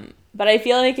 But I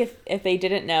feel like if they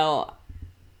didn't know,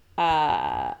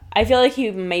 I feel like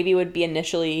he maybe would be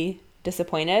initially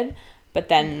disappointed, but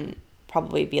then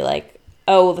probably be like,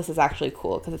 oh, well, this is actually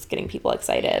cool because it's getting people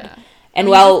excited. Yeah. And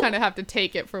you well, just kind of have to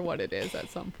take it for what it is at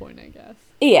some point, I guess.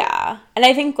 yeah. And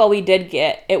I think while we did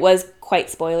get, it was quite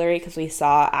spoilery because we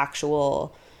saw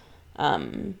actual,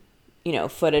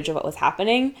 footage of what was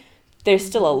happening. There's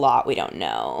still a lot we don't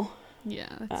know. Yeah,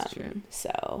 that's true.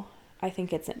 So I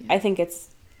think it's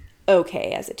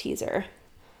okay as a teaser.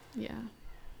 Yeah.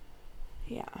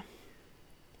 Yeah.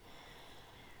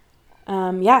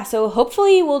 So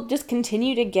hopefully we'll just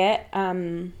continue to get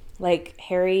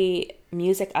Harry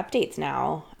music updates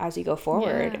now as we go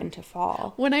forward into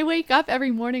fall. When I wake up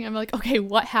every morning, I'm like, okay,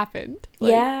 what happened?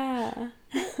 Like, yeah.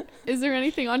 Is there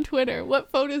anything on Twitter?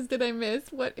 What photos did I miss?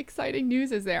 What exciting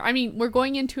news is there? I mean, we're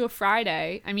going into a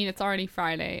Friday. I mean, it's already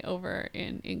Friday over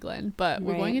in England, but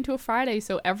we're going into a Friday.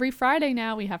 So every Friday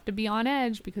now we have to be on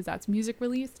edge because that's music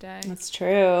release day. That's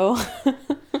true.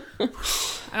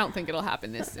 I don't think it'll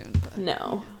happen this soon. But,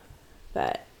 no.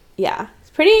 But yeah, it's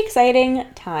pretty exciting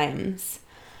times.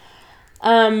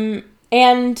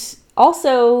 And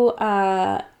also,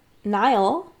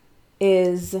 Niall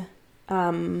is,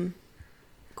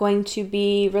 going to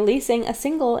be releasing a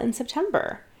single in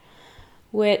September,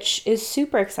 which is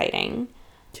super exciting.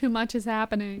 Too much is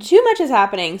happening.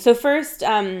 So first,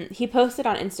 he posted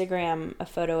on Instagram a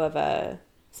photo of a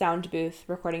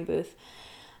recording booth,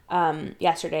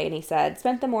 yesterday. And he said,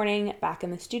 spent the morning back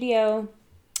in the studio.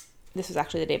 This was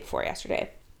actually the day before yesterday.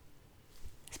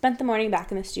 Spent the morning back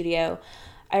in the studio.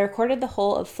 I recorded the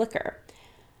whole of Flicker.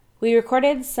 We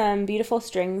recorded some beautiful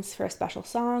strings for a special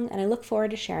song, and I look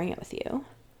forward to sharing it with you.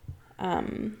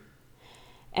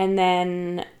 And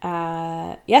then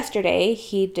yesterday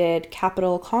he did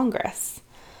Capitol Congress.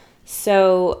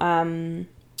 So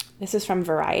this is from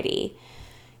Variety.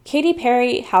 Katy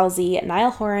Perry, Halsey,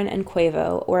 Niall Horan, and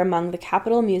Quavo were among the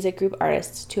Capitol Music Group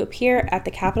artists to appear at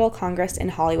the Capitol Congress in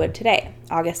Hollywood today,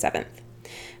 August 7th.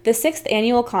 The 6th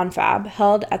annual confab,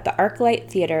 held at the ArcLight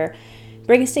Theater,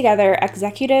 brings together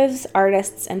executives,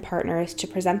 artists, and partners to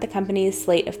present the company's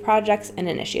slate of projects and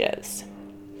initiatives.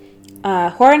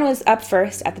 Horan was up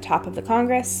first at the top of the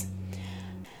Congress.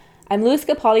 I'm Louis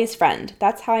Capaldi's friend.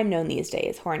 That's how I'm known these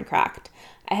days, Horan cracked.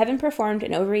 I haven't performed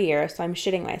in over a year, so I'm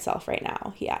shitting myself right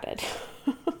now, he added.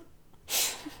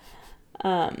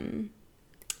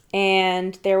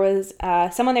 And there was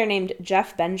someone there named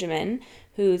Jeff Benjamin,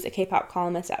 who's a K-pop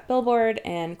columnist at Billboard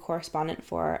and correspondent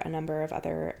for a number of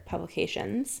other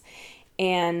publications.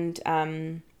 And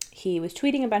he was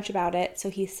tweeting a bunch about it. So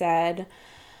he said,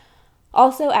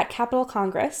 also at Capitol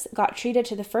Congress, got treated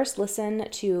to the first listen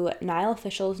to Niall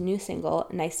Official's new single,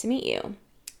 Nice to Meet You.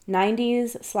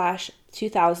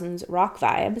 90s/2000s rock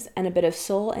vibes and a bit of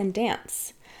soul and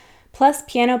dance. Plus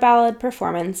piano ballad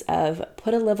performance of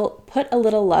Put a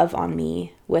Little Love on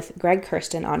Me with Greg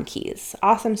Kurstin on keys.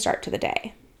 Awesome start to the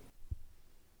day.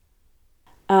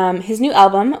 His new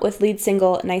album with lead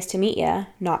single Nice to Meet Ya,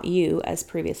 Not You, as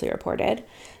previously reported,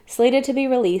 slated to be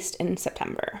released in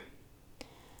September.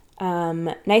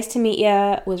 Nice to Meet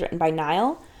Ya was written by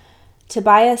Niall,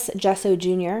 Tobias Jesso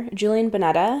Jr., Julian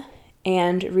Bonetta,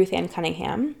 and Ruth Ann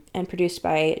Cunningham, and produced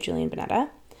by Julian Bonetta.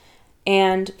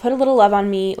 And Put a Little Love on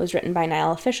Me was written by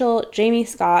Niall Official, Jamie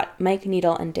Scott, Mike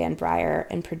Needle, and Dan Breyer,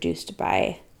 and produced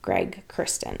by Greg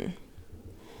Kurstin.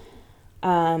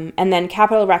 And then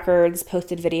Capitol Records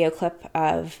posted video clip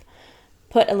of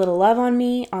Put a Little Love on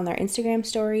Me on their Instagram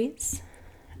stories.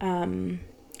 And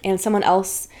someone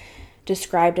else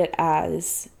described it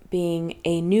as being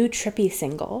a new trippy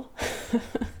single.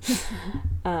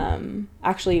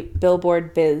 Actually,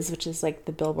 Billboard Biz, which is like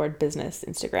the Billboard Business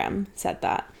Instagram, said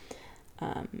that.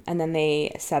 And then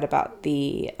they said about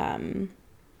the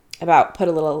about Put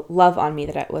a Little Love on Me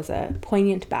that it was a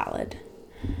poignant ballad.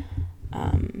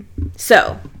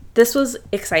 So this was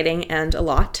exciting and a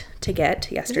lot to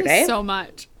get yesterday. So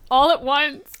much all at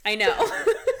once. I know.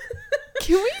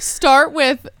 Can we start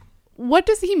with what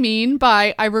does he mean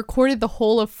by I recorded the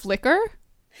whole of Flicker?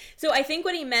 So I think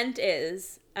what he meant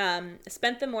is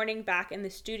spent the morning back in the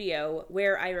studio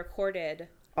where I recorded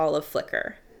all of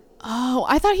Flicker. Oh,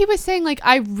 I thought he was saying like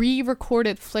I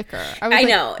re-recorded Flicker. I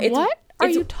know. What are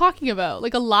you talking about?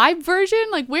 Like a live version?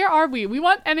 Like where are we? We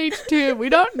want NH2. We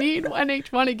don't need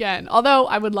NH1 again. Although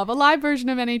I would love a live version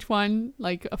of NH1,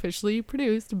 like officially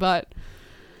produced, but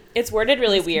it's worded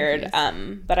really weird.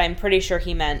 But I'm pretty sure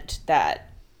he meant that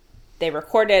they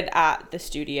recorded at the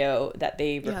studio that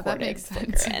they recorded that makes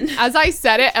Flicker sense. in. As I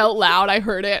said it out loud, I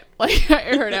heard it.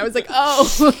 I was like,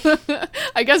 oh.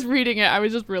 I guess reading it, I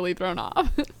was just really thrown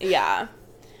off. Yeah.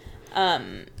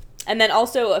 And then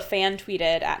also a fan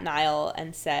tweeted at Niall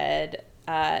and said,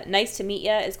 Nice to Meet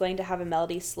Ya is going to have a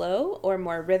melody slow or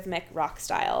more rhythmic rock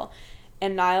style.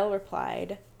 And Niall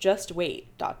replied, just wait, ...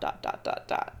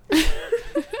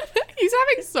 He's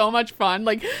having so much fun.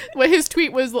 Like, what his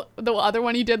tweet was, the other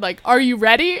one he did, like, are you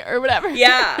ready? Or whatever.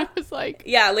 Yeah. It was like...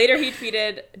 Yeah, later he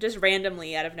tweeted just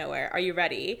randomly out of nowhere, are you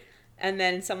ready? And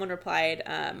then someone replied,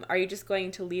 are you just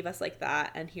going to leave us like that?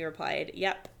 And he replied,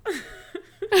 yep.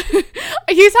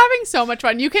 He's having so much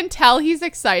fun. You can tell he's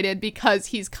excited because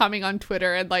he's coming on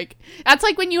Twitter, and like, that's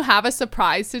like when you have a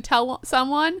surprise to tell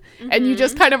someone and you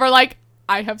just kind of are like,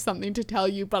 I have something to tell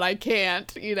you, but I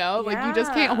can't, you know? Like, you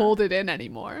just can't hold it in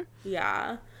anymore.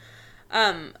 Yeah.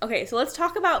 Okay, so let's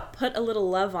talk about Put a Little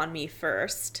Love on Me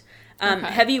first.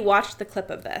 Have you watched the clip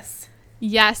of this?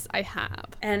 Yes, I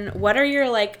have. And what are your,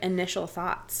 like, initial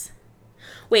thoughts?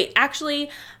 Wait, actually,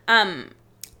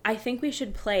 I think we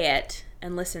should play it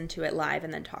and listen to it live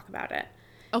and then talk about it.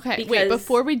 Okay, wait,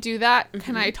 before we do that,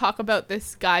 can I talk about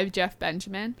this guy, Jeff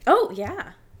Benjamin? Oh,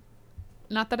 yeah.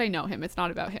 Not that I know him. It's not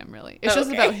about him, really. It's just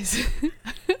okay. about his...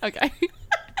 Okay.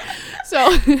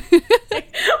 So...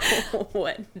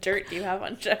 What dirt do you have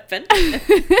on Jeff Benjamin?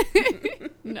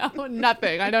 No,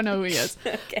 nothing. I don't know who he is.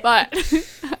 Okay. But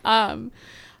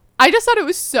I just thought it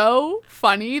was so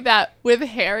funny that with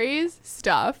Harry's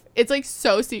stuff, it's like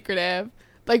so secretive.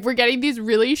 Like, we're getting these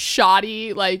really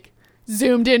shoddy, like,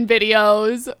 zoomed in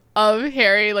videos of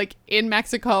Harry, like, in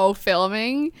Mexico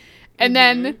filming. And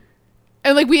then...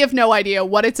 And, like, we have no idea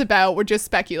what it's about. We're just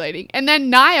speculating. And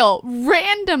then Niall,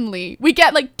 randomly, we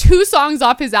get, like, 2 songs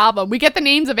off his album. We get the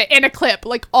names of it in a clip,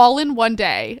 like, all in one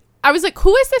day. I was like,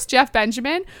 who is this Jeff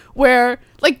Benjamin? Where,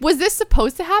 like, was this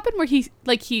supposed to happen? Where he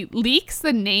leaks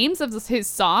the names of his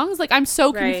songs? Like, I'm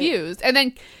so confused. And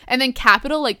then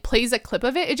Capitol, like, plays a clip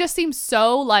of it. It just seems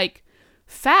so, like,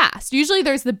 fast. Usually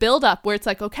there's the build-up where it's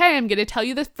like, okay, I'm going to tell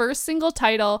you the first single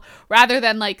title, rather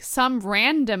than, like, some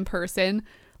random person,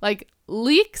 like,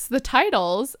 leaks the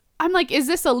titles. I'm like, is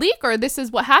this a leak, or this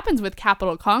is what happens with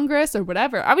Capitol Congress or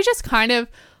whatever? I was just kind of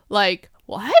like,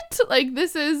 what? Like,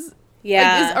 this is...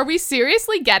 Yeah. Like, are we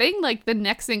seriously getting, like, the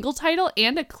next single title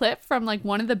and a clip from, like,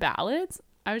 one of the ballads?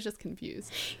 I was just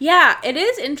confused. Yeah, it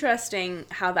is interesting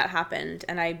how that happened,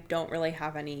 and I don't really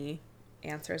have any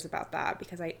answers about that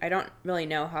because I don't really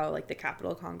know how, like, the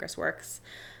Capitol Congress works.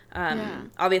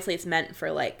 Obviously, it's meant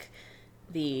for, like,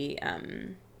 the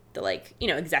like, you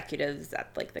know, executives at,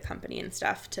 like, the company and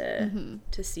stuff to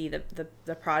see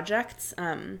the projects.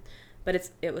 But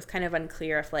it was kind of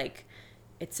unclear if, like,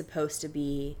 it's supposed to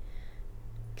be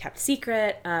kept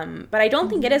secret. But I don't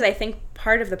think it is. I think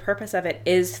part of the purpose of it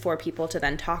is for people to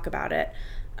then talk about it.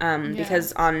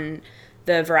 Because on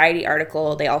the Variety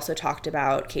article, they also talked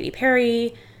about Katy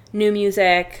Perry, new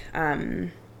music,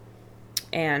 and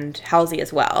Halsey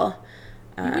as well.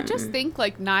 You would just think,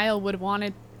 like, Niall would want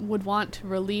to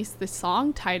release the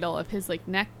song title of his, like,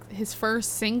 his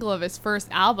first single of his first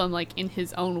album, like, in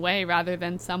his own way, rather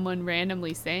than someone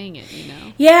randomly saying it, you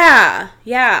know? Yeah.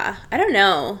 I don't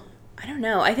know.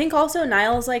 I think also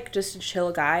Niall's, like, just a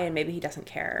chill guy, and maybe he doesn't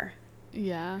care.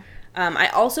 Yeah. I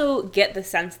also get the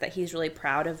sense that he's really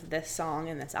proud of this song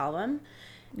and this album.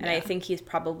 And I think he's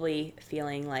probably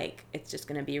feeling like it's just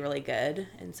going to be really good.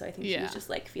 And so I think he's just,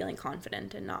 like, feeling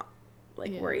confident and not,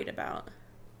 like, worried about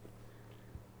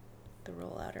the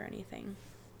rollout or anything.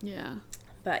 Yeah.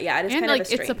 But yeah, it is kind of a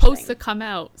strange it's supposed thing. to come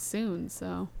out soon,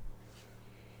 so.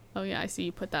 Oh yeah, I see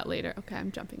you put that later. Okay,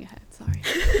 I'm jumping ahead. Sorry.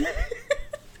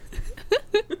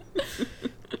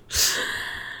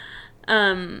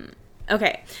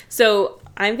 Okay, so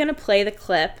I'm gonna play the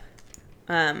clip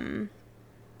on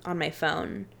my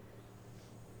phone,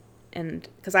 and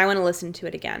because I want to listen to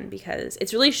it again because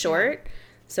it's really short,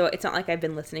 so it's not like I've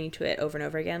been listening to it over and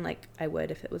over again like I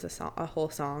would if it was a whole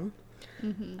song.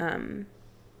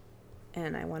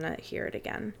 And I want to hear it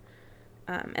again,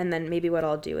 and then maybe what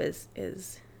I'll do is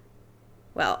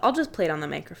well, I'll just play it on the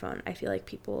microphone. I feel like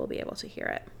people will be able to hear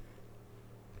it.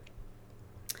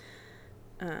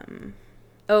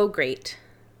 Oh, great.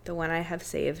 The one I have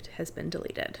saved has been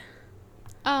deleted.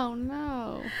 Oh,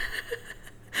 no.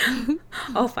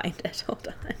 I'll find it. Hold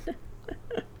on.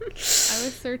 I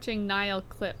was searching Niall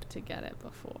clip to get it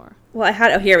before.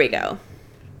 Well, here we go.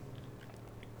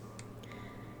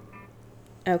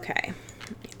 Okay.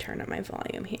 Let me turn up my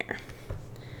volume here.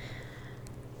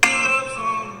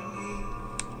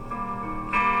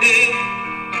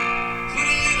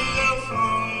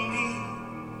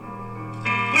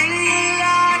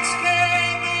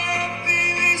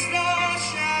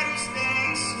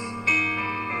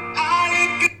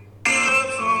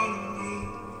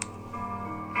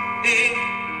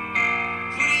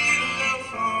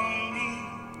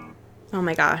 Oh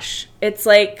my gosh. It's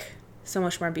like So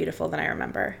much more beautiful than I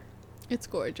remember. It's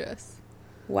gorgeous.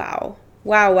 Wow.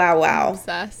 Wow, wow, wow. I'm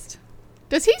obsessed.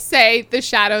 Does he say the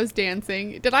shadows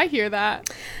dancing? Did I hear that?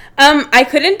 I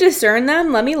couldn't discern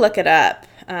them. Let me look it up.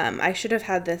 I should have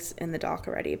had this in the doc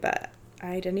already, but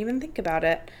I didn't even think about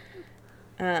it.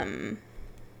 I'm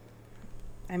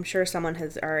sure someone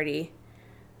has already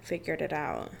figured it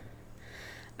out.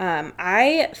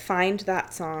 I find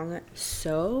that song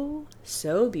so,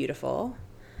 so beautiful.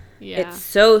 Yeah. It's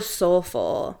so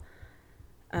soulful.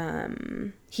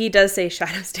 He does say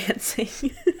shadows dancing.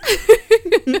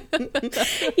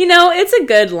 You know, it's a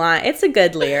good line. It's a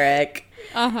good lyric.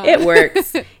 Uh-huh. It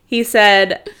works. He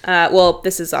said, well,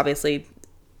 this is obviously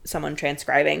someone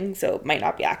transcribing, so it might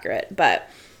not be accurate, but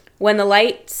when the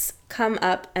lights come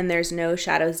up and there's no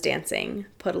shadows dancing,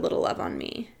 put a little love on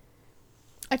me.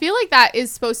 I feel like that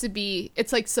is supposed to be,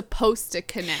 it's like supposed to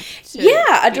connect to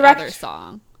a the direct other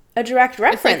song. A direct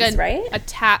reference, It's like right? a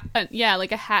tap, yeah,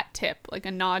 like a hat tip, like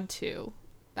a nod to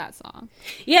that song.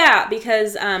 Yeah,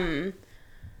 because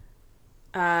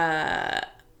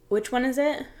which one is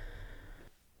it?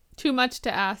 Too much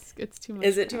to ask. It's too much.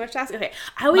 Is it too much to ask? Okay.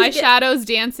 I always My shadows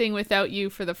dancing without you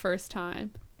for the first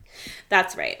time.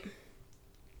 That's right.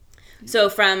 So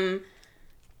from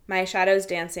my shadows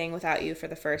dancing without you for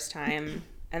the first time,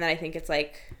 and then I think it's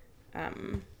like,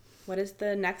 what is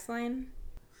the next line?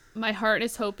 My heart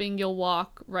is hoping you'll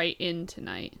walk right in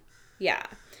tonight. Yeah.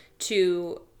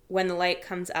 To when the light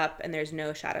comes up and there's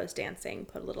no shadows dancing,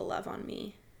 put a little love on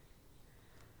me.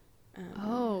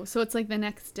 Oh, so it's like the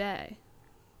next day.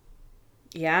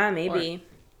 Yeah, maybe.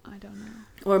 I don't know.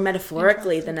 Or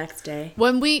metaphorically the next day.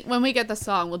 When we get the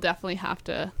song, we'll definitely have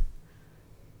to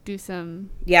do some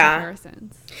Yeah.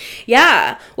 comparisons.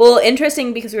 Yeah. Well,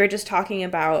 interesting because we were just talking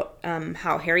about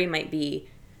how Harry might be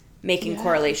making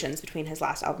correlations between his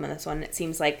last album and this one. It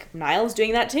seems like Niall's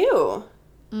doing that too.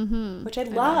 Mm-hmm. Which I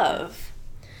love.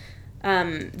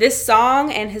 This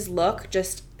song and his look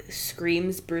just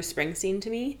screams Bruce Springsteen to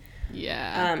me.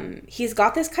 Yeah. He's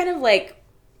got this kind of like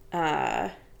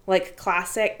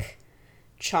classic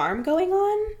charm going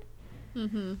on.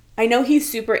 Mm-hmm. I know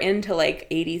he's super into like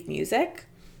 80s music.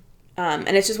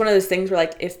 And it's just one of those things where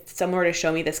like if someone were to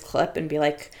show me this clip and be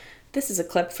like, this is a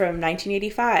clip from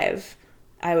 1985,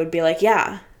 I would be like,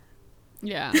 yeah.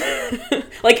 Yeah.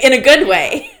 Like in a good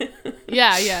way.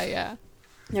 Yeah.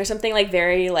 There's something like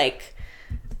very like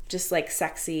just like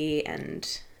sexy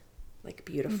and like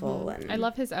beautiful and I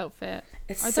love his outfit.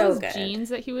 It's Are so those good. jeans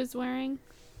that he was wearing?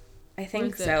 I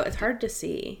think is it- so. It's hard to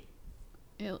see.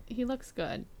 He looks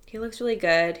good. He looks really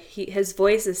good. His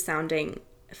voice is sounding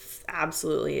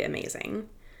absolutely amazing.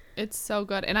 It's so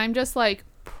good. And I'm just like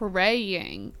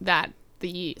praying that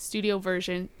the studio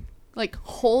version like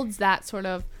holds that sort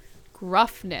of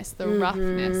gruffness, the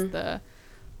roughness, the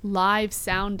live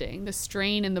sounding, the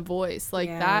strain in the voice. Like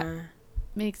that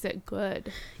makes it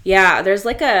good. Yeah, there's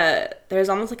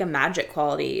almost like a magic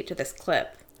quality to this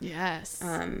clip. Yes.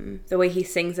 The way he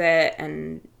sings it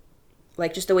and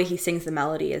like just the way he sings the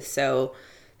melody is so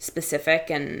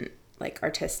specific and like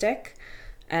artistic,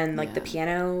 and like the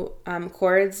piano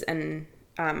chords, and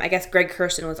I guess Greg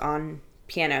Kurstin was on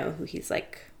piano, who he's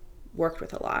like worked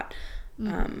with a lot.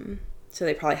 So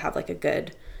they probably have like a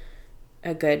good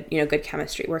good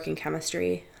chemistry, working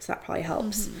chemistry, so that probably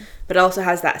helps. But it also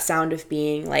has that sound of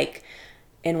being like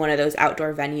in one of those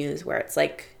outdoor venues where it's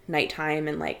like nighttime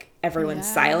and like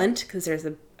everyone's silent because there's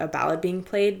a ballad being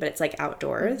played, but it's like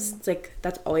outdoors. It's like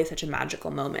that's always such a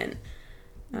magical moment.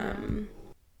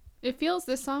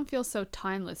 This song feels so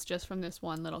timeless just from this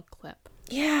one little clip.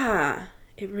 Yeah,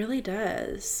 it really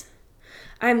does.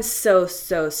 I'm so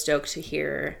stoked to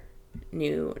hear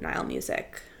new Niall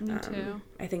music. Me too.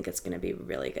 I think it's going to be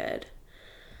really good.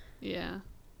 Yeah.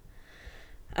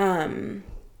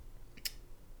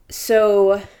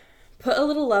 So Put a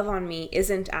Little Love on Me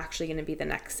isn't actually going to be the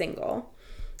next single,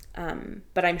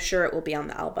 but I'm sure it will be on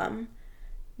the album.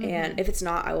 And if it's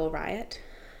not, I will riot.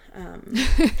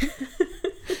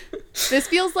 This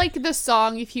feels like the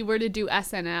song, if he were to do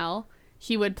SNL,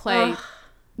 he would play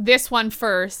this one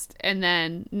first and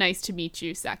then Nice to Meet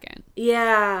You second.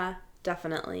 Yeah,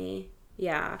 definitely.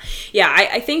 Yeah.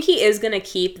 I think he is going to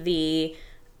keep the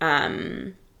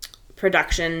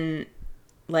production,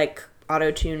 like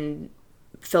auto-tune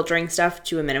filtering stuff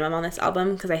to a minimum on this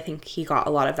album, because I think he got a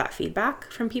lot of that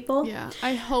feedback from people. Yeah,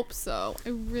 I hope so. I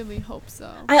really hope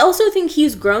so. I also think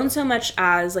he's grown so much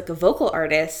as like a vocal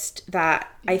artist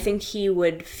that I think he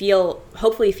would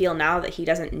hopefully feel now that he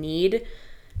doesn't need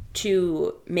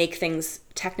to make things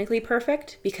technically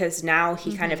perfect, because now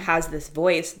he kind of has this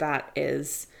voice that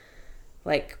is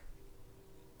like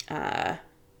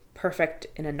perfect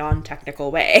in a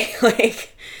non-technical way.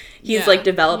 Like he's like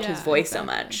developed his voice so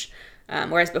much.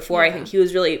 Whereas before I think he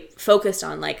was really focused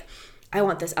on like, I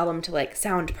want this album to like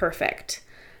sound perfect.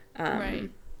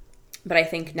 Right. But I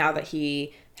think now that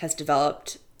he has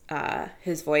developed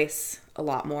his voice a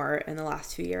lot more in the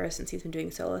last few years since he's been doing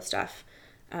solo stuff,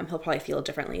 he'll probably feel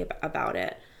differently about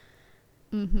it,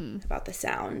 about the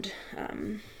sound.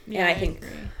 And I think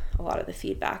a lot of the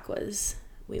feedback was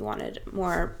we wanted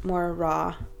more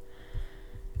raw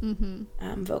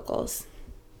vocals.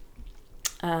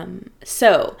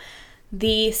 So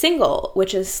the single,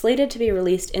 which is slated to be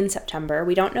released in September,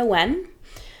 we don't know when,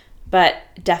 but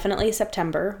definitely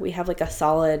September. We have like a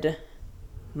solid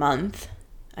month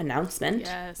announcement.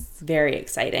 Yes. Very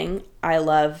exciting. I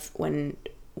love when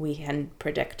we can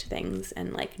predict things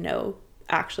and like know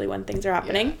actually when things are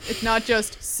happening. Yeah. It's not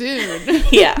just soon.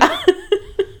 Yeah.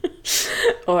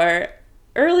 Or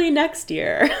early next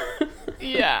year.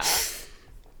 Yeah.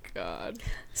 God.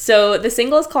 So the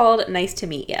single is called Nice to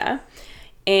Meet Ya,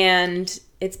 and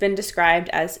it's been described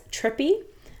as trippy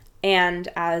and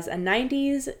as a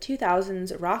 90s,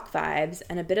 2000s rock vibes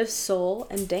and a bit of soul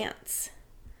and dance.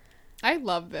 I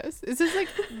love this. This is like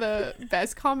the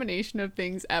best combination of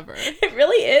things ever. It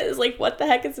really is. Like, what the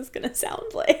heck is this going to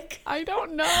sound like? I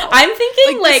don't know. I'm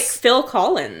thinking like Phil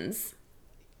Collins.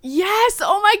 Yes.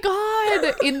 Oh my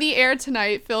God. In the Air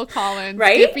Tonight, Phil Collins.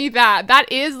 Right? Give me that.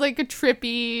 That is like a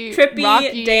trippy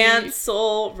rocky dance,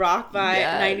 soul, rock vibe,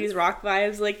 90s rock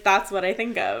vibes. Like, that's what I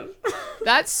think of.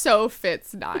 That so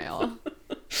fits Niall.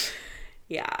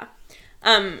 Yeah.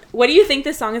 What do you think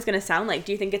this song is going to sound like?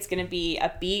 Do you think it's going to be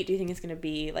upbeat? Do you think it's going to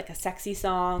be like a sexy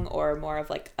song, or more of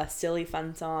like a silly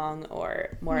fun song,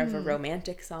 or more of a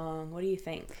romantic song? What do you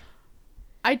think?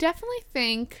 I definitely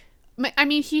think, I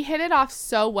mean, he hit it off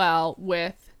so well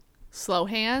with Slow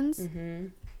Hands. Mm-hmm.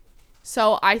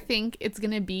 So I think it's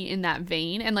going to be in that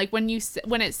vein. And like when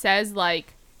it says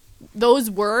like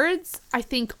those words, I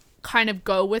think kind of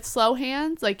go with Slow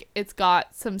Hands. Like it's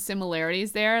got some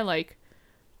similarities there, like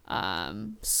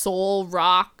soul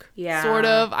rock, sort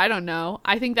of. I don't know.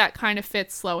 I think that kind of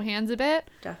fits Slow Hands a bit.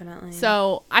 Definitely.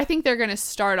 So I think they're going to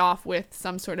start off with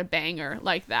some sort of banger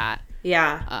like that.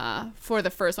 Yeah. For the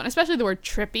first one, especially the word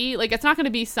trippy. Like it's not going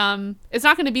to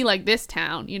be like This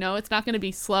Town, you know? It's not going to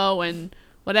be slow and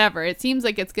whatever. It seems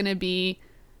like it's going to be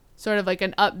sort of like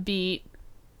an upbeat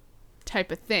type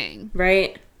of thing.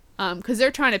 Right. Because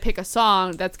they're trying to pick a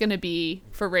song that's going to be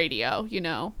for radio, you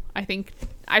know? I think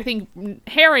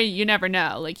Harry, you never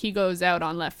know. Like he goes out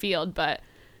on left field, but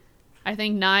I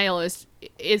think Niall is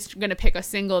going to pick a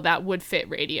single that would fit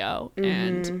radio,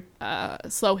 and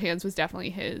Slow Hands was definitely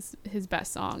his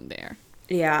best song there.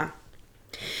 Yeah.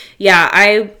 Yeah,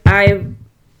 I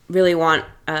really want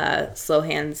Slow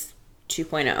Hands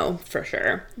 2.0 for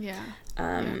sure. Yeah.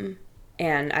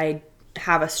 And I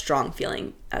have a strong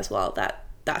feeling as well that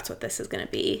that's what this is going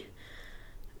to be.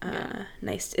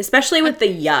 Nice, especially with the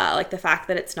like the fact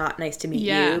that it's not nice to meet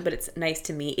you, but it's nice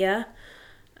to meet ya.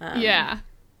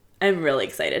 I'm really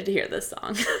excited to hear this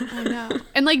song. I know.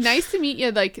 And like Nice to Meet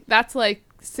You, like that's like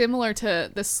similar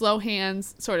to the Slow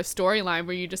Hands sort of storyline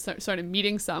where you just sort of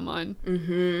meeting someone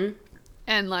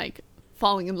and like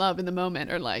falling in love in the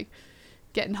moment, or like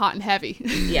getting hot and heavy.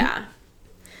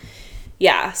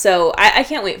 Yeah, so I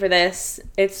can't wait for this.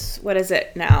 It's, what is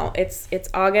it now? It's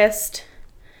August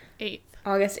 8th.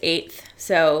 August 8th.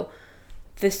 So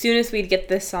the soonest we'd get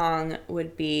this song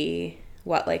would be,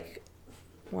 what, like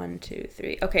 1, 2,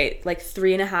 3. Okay, like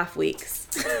 3.5 weeks.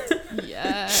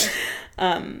 Yeah.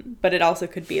 But it also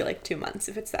could be like 2 months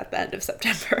if it's at the end of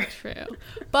September. True.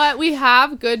 But we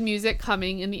have good music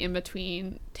coming in the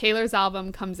in-between. Taylor's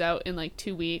album comes out in like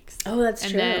 2 weeks. Oh, that's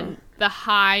true. And then the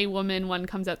High Woman one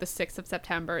comes out the 6th of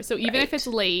September. So even if it's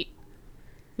late,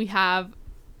 we have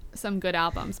some good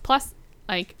albums. Plus,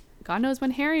 like, God knows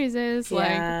when Harry's is.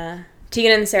 Yeah. Like,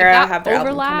 Tegan and Sarah have their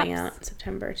album coming out in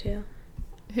September too.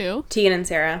 Who? Tegan and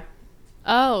Sarah.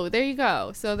 Oh, there you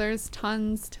go. So there's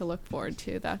tons to look forward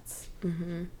to. That's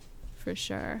for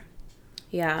sure.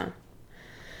 Yeah.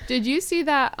 Did you see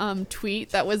that tweet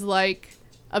that was like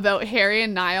about Harry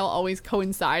and Niall always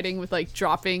coinciding with like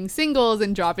dropping singles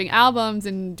and dropping albums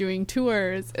and doing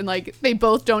tours, and like they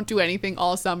both don't do anything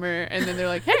all summer, and then they're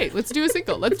like, hey, let's do a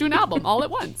single, let's do an album all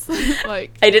at once.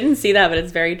 Like, I didn't see that, but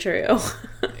it's very true.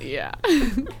 Yeah.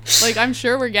 Like I'm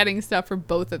sure we're getting stuff for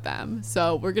both of them,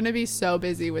 so we're gonna be so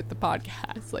busy with the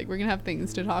podcast. Like we're gonna have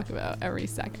things to talk about every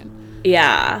second.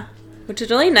 Yeah, which is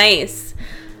really nice.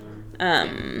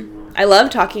 I love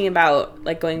talking about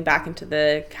like going back into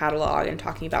the catalog and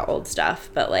talking about old stuff,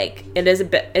 but like it's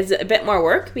a bit more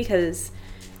work because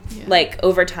like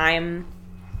over time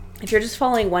if you're just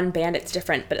following one band, it's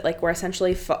different. But like we're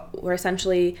essentially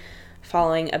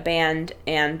following a band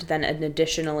and then an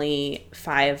additionally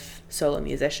 5 solo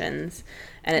musicians,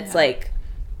 and it's like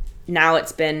now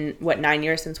it's been 9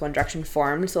 years since One Direction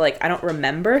formed, so like I don't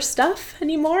remember stuff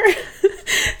anymore.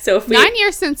 So if 9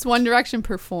 years since One Direction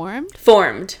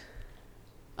formed.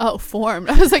 Oh, formed.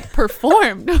 I was like,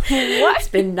 performed. What? It's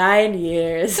been 9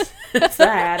 years since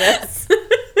I had us.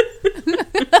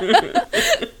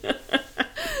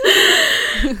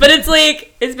 But it's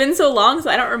like, it's been so long, so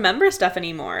I don't remember stuff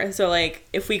anymore. So like,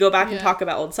 if we go back and talk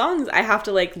about old songs, I have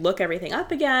to like look everything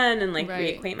up again and like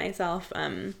reacquaint myself.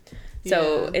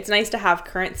 So it's nice to have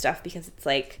current stuff because it's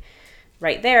like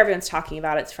right there, everyone's talking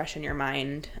about it, it's fresh in your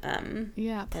mind.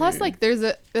 Plus, like there's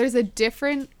a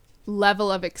different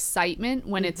level of excitement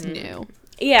when it's new.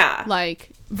 Yeah.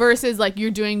 Like versus like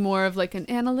you're doing more of like an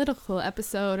analytical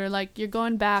episode or like you're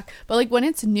going back. But like when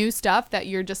it's new stuff that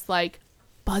you're just like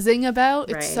buzzing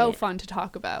about, it's so fun to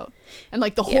talk about. And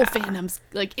like the whole fandom's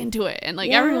like into it and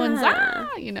like everyone's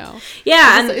you know.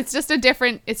 Yeah. And it's just a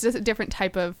different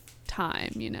type of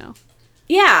time, you know.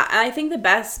 Yeah, I think the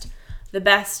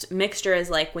best mixture is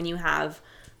like when you have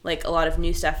like a lot of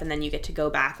new stuff and then you get to go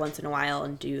back once in a while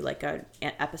and do like an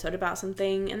episode about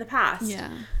something in the past. Yeah.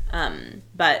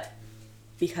 But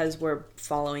because we're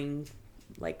following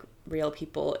like real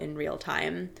people in real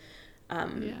time,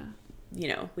 you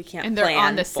know, we can't and they're plan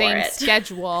on the for same it.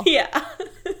 schedule. Yeah.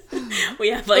 We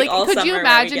have like all could summer you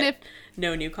imagine where we if get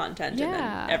no new content and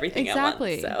then everything at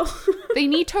once. So they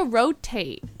need to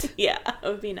rotate. Yeah, it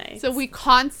would be nice. So we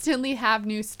constantly have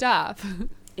new stuff.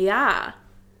 Yeah.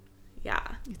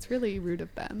 It's really rude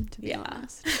of them, to be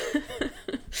honest.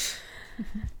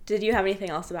 Did you have anything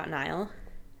else about Niall?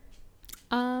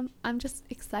 I'm just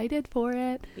excited for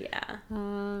it. Yeah.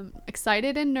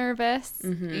 Excited and nervous.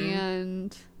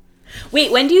 And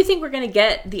wait, when do you think we're gonna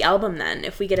get the album then?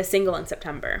 If we get a single in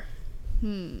September?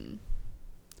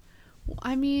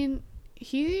 I mean,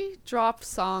 he dropped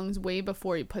songs way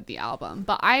before he put the album,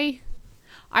 but I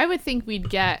would think we'd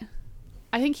get.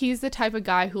 I think he's the type of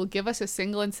guy who will give us a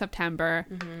single in September,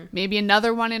 maybe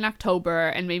another one in October,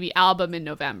 and maybe album in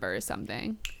November or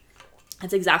something.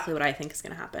 That's exactly what I think is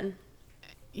going to happen.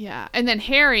 Yeah, and then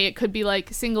Harry, it could be like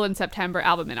single in September,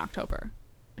 album in October.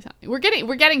 We're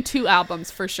getting 2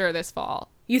 albums for sure this fall.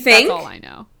 You think? That's all I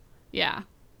know. Yeah.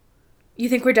 You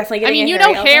think we're definitely getting? I mean, a you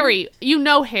Harry know album? Harry. You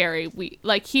know Harry. We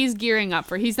like he's gearing up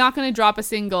for. He's not going to drop a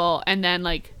single and then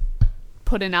like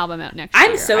put an album out next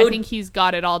year. I think he's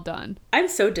got it all done. I'm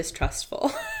so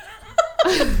distrustful.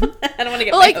 I don't want to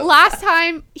get like last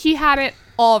time he had it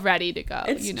all ready to go.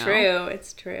 It's you know? true.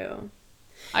 It's true.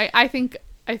 I think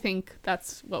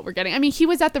that's what we're getting. I mean, he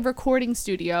was at the recording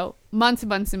studio months and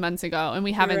months and months ago, and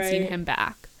we haven't seen him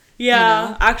back. Yeah,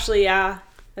 you know? actually, yeah,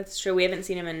 that's true. We haven't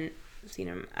seen him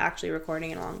actually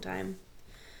recording in a long time.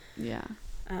 Yeah.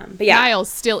 But yeah, Niall's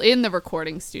still in the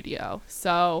recording studio,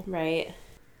 so right.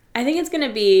 I think it's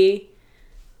gonna be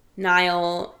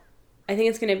Niall. I think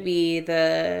it's gonna be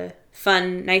the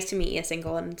fun, nice to meet you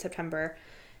single in September,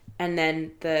 and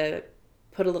then the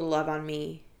Put a Little Love on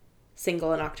Me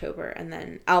single in October, and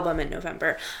then album in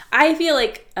November. I feel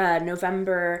like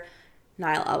November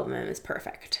Niall album is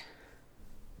perfect.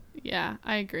 Yeah,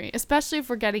 I agree. Especially if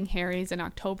we're getting Harry's in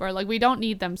October. Like, we don't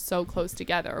need them so close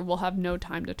together, or we'll have no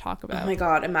time to talk about. Oh my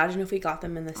god, imagine if we got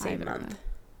them in the same month.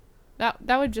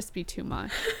 That would just be too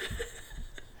much.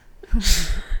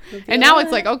 And now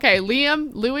it's like, okay,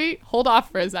 Liam, Louis, hold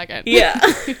off for a second. Yeah.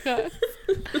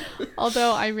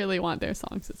 Although I really want their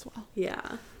songs as well.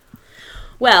 Yeah.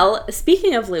 Well,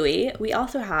 speaking of Louis, we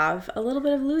also have a little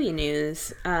bit of Louis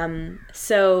news.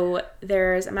 So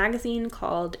there's a magazine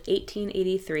called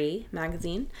 1883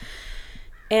 Magazine,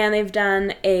 and they've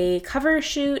done a cover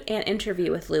shoot and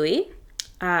interview with Louis.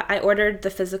 I ordered the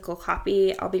physical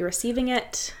copy. I'll be receiving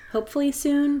it hopefully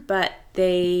soon, but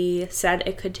they said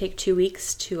it could take 2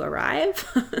 weeks to arrive.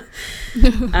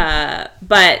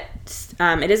 But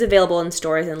it is available in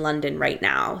stores in London right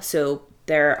now. So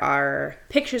there are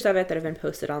pictures of it that have been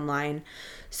posted online.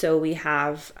 So we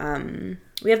have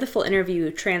the full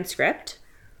interview transcript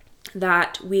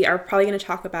that we are probably going to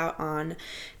talk about on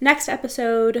next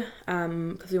episode,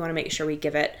 because we want to make sure we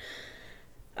give it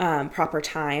proper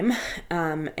time,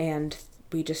 and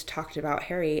we just talked about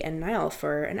Harry and Niall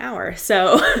for an hour,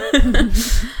 so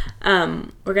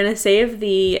we're gonna save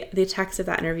the text of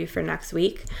that interview for next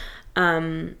week,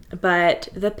 but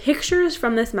the pictures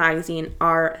from this magazine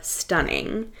are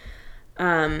stunning.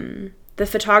 The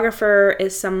photographer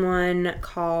is someone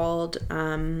called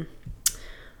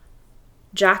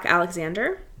Jack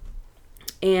Alexander,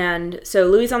 and so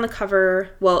Louis on the cover.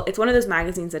 Well, it's one of those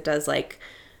magazines that does like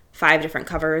 5 different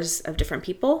covers of different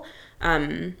people.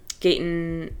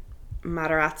 Gaten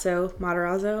Matarazzo,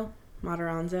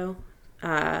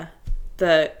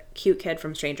 the cute kid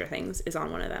from Stranger Things, is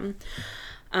on one of them.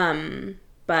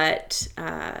 But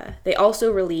they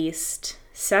also released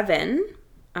 7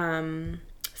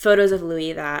 photos of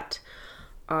Louis that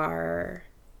are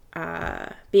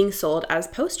being sold as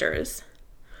posters.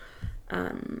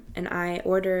 And I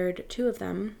ordered 2 of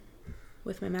them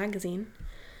with my magazine.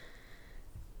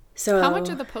 So how much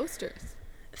are the posters?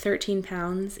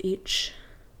 £13 each.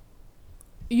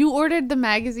 You ordered the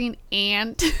magazine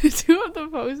and 2 of the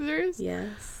posters?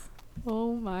 Yes.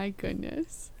 Oh my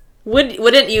goodness.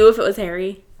 Wouldn't you if it was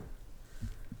Harry?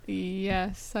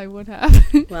 Yes, I would have.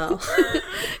 Well,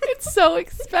 it's so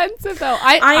expensive though.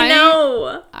 I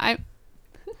know.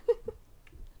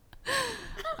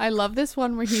 I love this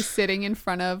one where he's sitting in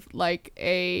front of like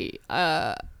a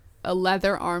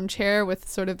leather armchair with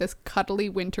sort of this cuddly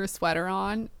winter sweater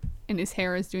on, and his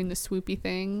hair is doing the swoopy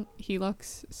thing. He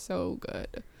looks so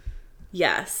good.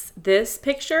 Yes, this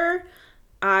picture,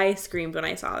 I screamed when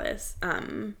I saw this.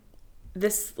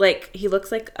 This, like, he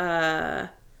looks like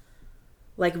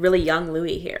really young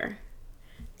Louis here.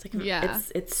 It's like, yeah,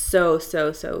 it's so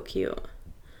cute.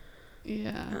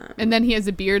 Yeah. And then he has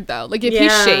a beard though. Like if he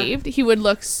shaved, he would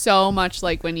look so much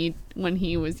like when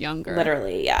he was younger.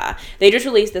 Literally, yeah. They just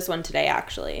released this one today,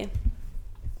 actually.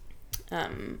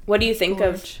 What do you think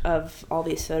of all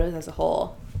these photos as a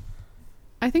whole?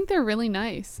 I think they're really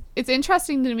nice. It's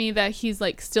interesting to me that he's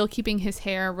like still keeping his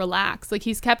hair relaxed. Like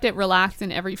he's kept it relaxed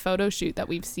in every photo shoot that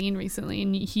we've seen recently,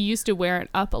 and he used to wear it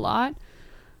up a lot.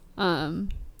 I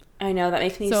know, that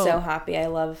makes me so happy. I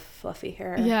love fluffy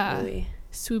hair. Yeah. Louis.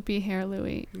 Swoopy hair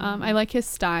Louis. I like his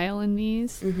style in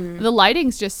these. Mm-hmm. The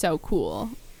lighting's just so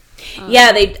cool.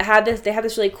 Yeah, they had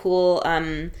this really cool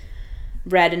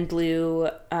red and blue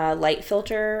light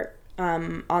filter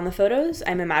on the photos.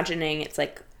 I'm imagining it's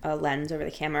like a lens over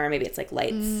the camera, or maybe it's like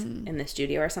lights in the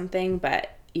studio or something, but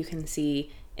you can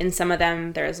see in some of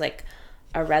them there's like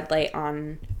a red light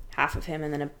on half of him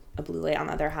and then a blue light on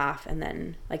the other half, and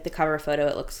then like the cover photo,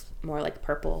 it looks more like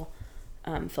purple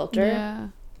filter. Yeah.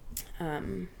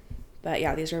 But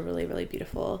yeah, these are really, really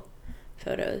beautiful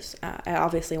photos. I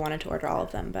obviously wanted to order all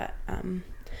of them, but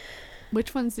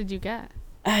Which ones did you get?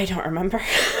 I don't remember.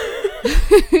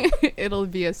 It'll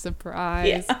be a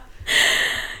surprise.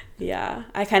 Yeah,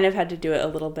 I kind of had to do it a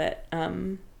little bit.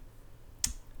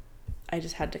 I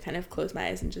just had to kind of close my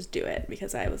eyes and just do it,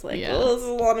 because I was like, oh, this is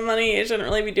a lot of money. I shouldn't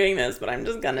really be doing this, but I'm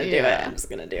just gonna do it. I'm just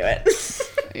gonna do it.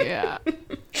 Yeah.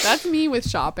 That's me with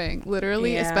shopping,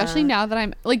 literally, especially now that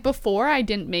I'm like, before I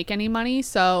didn't make any money,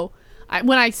 so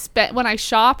when I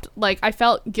shopped, like I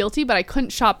felt guilty, but I couldn't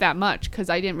shop that much because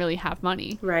I didn't really have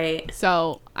money. Right.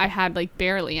 So I had like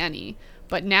barely any.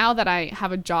 But now that I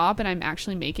have a job and I'm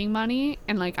actually making money,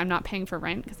 and like I'm not paying for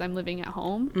rent because I'm living at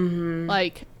home,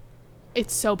 like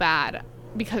it's so bad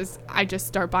because I just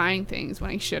start buying things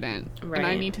when I shouldn't. Right. And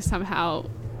I need to somehow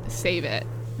save it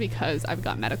because I've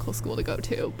got medical school to go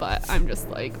to. But I'm just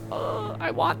like, oh,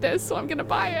 I want this, so I'm going to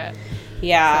buy it.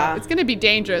 Yeah. So it's going to be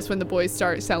dangerous when the boys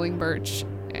start selling merch.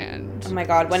 And oh my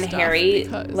God, when Harry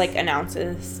like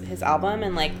announces his album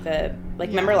and like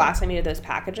remember last time he did those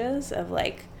packages of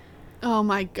like, oh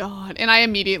my God. And I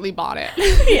immediately bought it.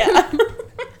 Yeah.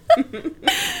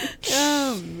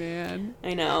 Oh man,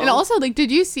 I know. And also, like,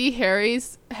 did you see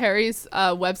Harry's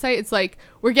website? It's like,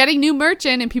 we're getting new merch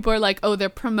in, and people are like, oh, they're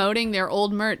promoting their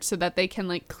old merch so that they can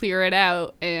like clear it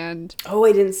out and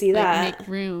I didn't see like, that. make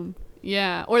room.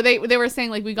 Yeah, or they were saying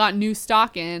like we got new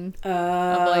stock in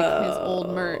of like his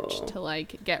old merch to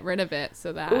like get rid of it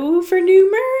so that for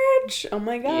new merch. Oh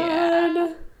my God.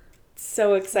 Yeah.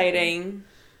 So exciting.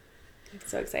 It's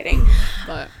so exciting.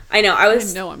 But I know I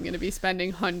know I'm gonna be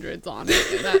spending hundreds on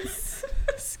it, and that's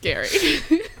scary.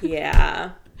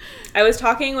 Yeah. I was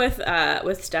talking with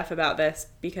Steph about this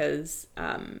because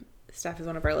Steph is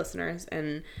one of our listeners,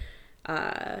 and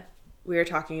we were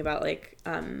talking about like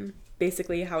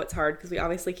basically how it's hard because we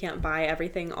obviously can't buy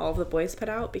everything all of the boys put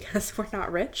out because we're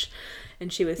not rich.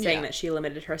 And she was saying that she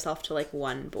limited herself to like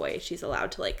one boy she's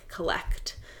allowed to like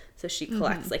collect. So she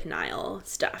collects like Niall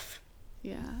stuff.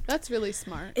 Yeah, that's really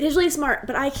smart. It is really smart,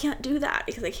 but I can't do that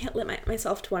because I can't limit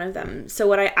myself to one of them. So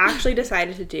what I actually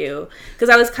decided to do, because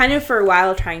I was kind of for a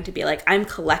while trying to be like, I'm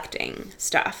collecting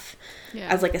stuff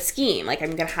as like a scheme. Like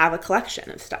I'm going to have a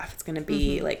collection of stuff. It's going to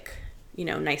be like, you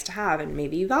know, nice to have and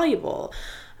maybe valuable.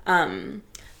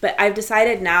 But I've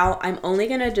decided now I'm only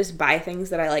going to just buy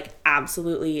things that I like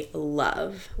absolutely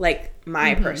love, like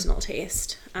my personal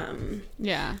taste.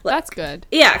 Yeah, that's good.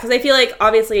 Yeah, because I feel like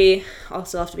obviously I'll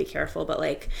still have to be careful, but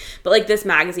this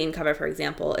magazine cover, for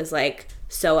example, is like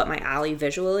so up my alley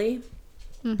visually.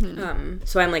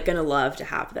 So I'm like gonna love to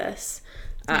have this,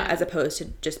 as opposed to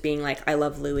just being like, I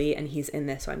love Louis and he's in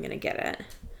this, so I'm gonna get it.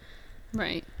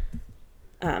 Right.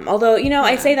 Although,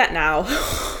 I say that now.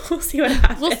 We'll see what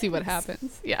happens. We'll see what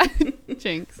happens. Yeah.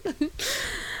 Jinx.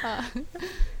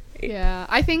 Yeah.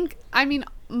 I mean,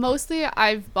 mostly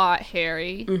I've bought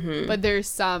Harry, but there's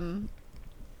some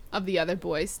of the other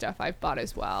boys' stuff I've bought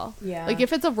as well. Yeah. Like,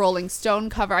 if it's a Rolling Stone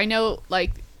cover, I know,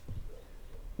 like,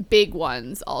 big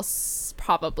ones I'll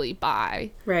probably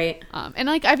buy. Right. And,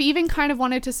 like, I've even kind of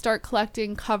wanted to start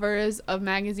collecting covers of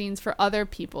magazines for other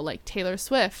people, like Taylor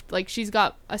Swift. Like, she's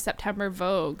got a September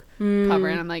Vogue cover,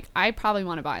 and I'm like, I probably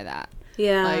want to buy that.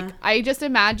 Yeah. Like, I just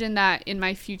imagine that in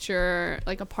my future,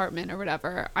 like, apartment or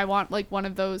whatever, I want, like, one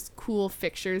of those cool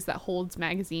fixtures that holds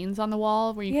magazines on the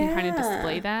wall where you can kind of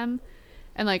display them.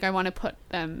 And, like, I want to put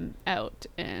them out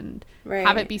and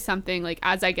have it be something, like,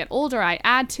 as I get older, I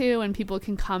add to, and people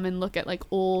can come and look at, like,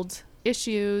 old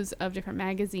issues of different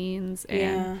magazines.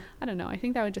 And I don't know. I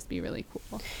think that would just be really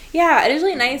cool. Yeah, it is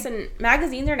really nice. And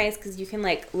magazines are nice because you can,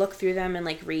 like, look through them and,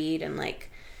 like, read and, like,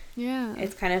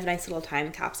 it's kind of a nice little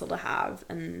time capsule to have.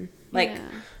 And, like,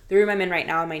 the room I'm in right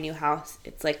now in my new house,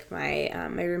 it's, like, my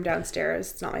room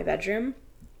downstairs. It's not my bedroom.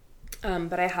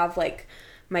 But I have, like,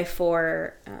 my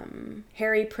 4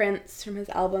 Harry prints from his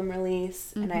album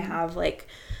release, and I have like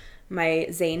my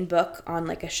Zayn book on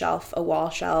like a wall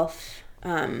shelf,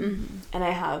 and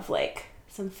I have like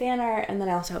some fan art, and then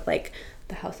I also have like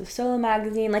the House of Solo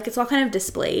magazine. Like, it's all kind of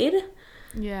displayed.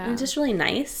 Yeah, and it's just really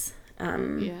nice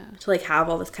to like have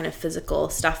all this kind of physical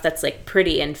stuff that's like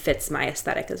pretty and fits my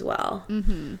aesthetic as well.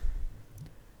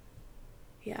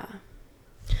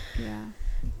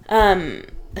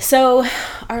 So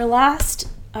our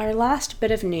last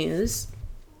bit of news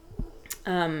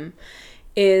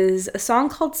is a song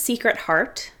called Secret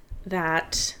Heart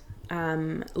that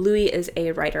Louis is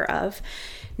a writer of.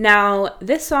 Now,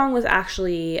 this song was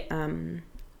actually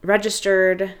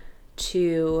registered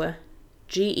to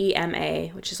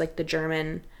GEMA, which is like the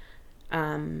German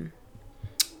songwriting,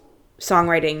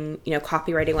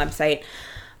 copywriting website,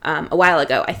 a while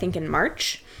ago, I think in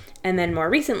March. And then more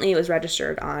recently, it was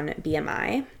registered on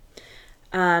BMI.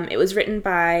 It was written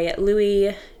by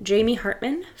Louis, Jamie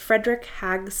Hartman, Frederick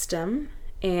Hagstrom,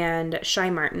 and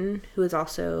Shy Martin, who is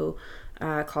also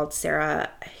called Sarah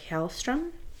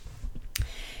Hellstrom.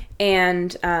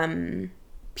 And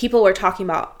people were talking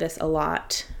about this a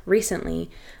lot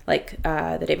recently, like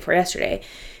the day before yesterday,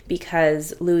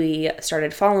 because Louis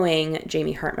started following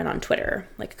Jamie Hartman on Twitter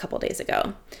like a couple days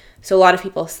ago. So a lot of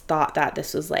people thought that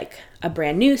this was like a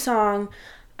brand new song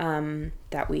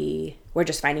that we were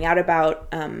just finding out about,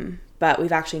 but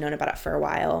we've actually known about it for a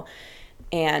while.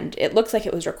 And it looks like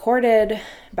it was recorded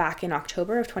back in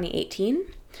October of 2018.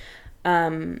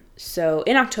 So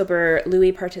in October,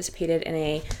 Louis participated in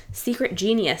a Secret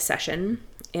Genius session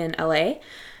in LA.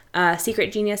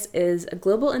 Secret Genius is a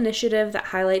global initiative that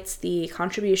highlights the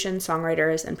contribution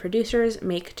songwriters and producers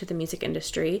make to the music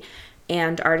industry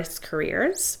and artists'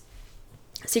 careers.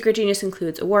 Secret Genius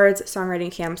includes awards,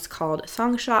 songwriting camps called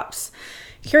song shops,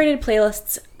 curated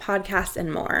playlists, podcasts,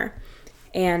 and more.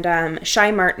 And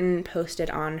Shy Martin posted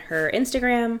on her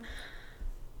Instagram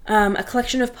a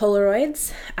collection of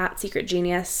Polaroids at Secret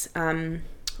Genius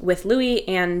with Louis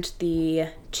and the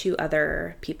 2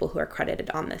 other people who are credited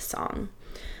on this song.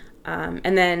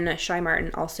 And then Shy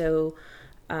Martin also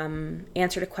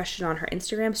answered a question on her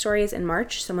Instagram stories in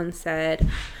March. Someone said,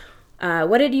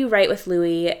 what did you write with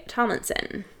Louis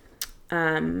Tomlinson?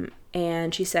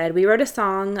 And she said, we wrote a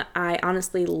song I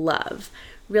honestly love.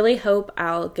 Really hope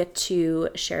I'll get to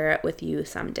share it with you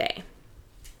someday.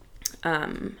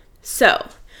 So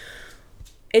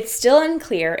it's still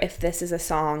unclear if this is a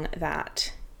song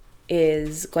that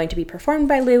is going to be performed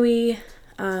by Louis,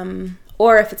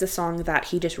 or if it's a song that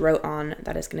he just wrote on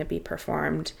that is going to be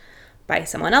performed by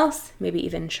someone else, maybe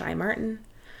even Shy Martin.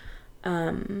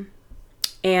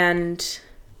 And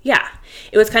yeah,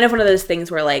 it was kind of one of those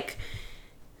things where like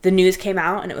the news came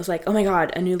out and it was like, oh my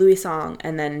God, a new Louis song.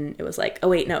 And then it was like, oh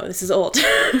wait, no, this is old.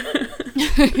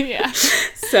 Yeah.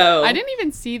 So I didn't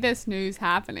even see this news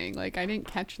happening. Like, I didn't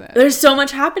catch that. There's so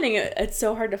much happening. It's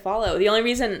so hard to follow. The only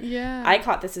reason I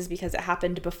caught this is because it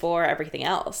happened before everything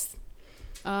else.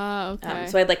 Okay.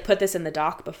 So I'd like put this in the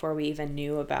doc before we even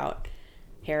knew about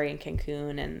Harry and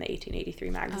Cancun, and the 1883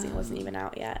 magazine wasn't even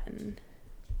out yet. And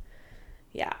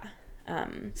yeah.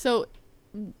 So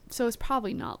So it's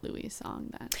probably not Louis'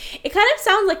 song then. It kind of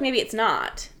sounds like maybe it's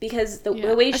not, because the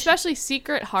way especially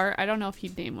Secret Heart, I don't know if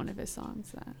he'd name one of his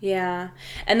songs that. Yeah.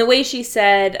 And the way she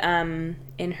said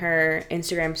in her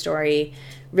Instagram story,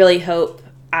 really hope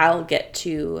I'll get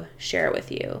to share it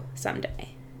with you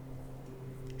someday.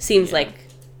 Seems like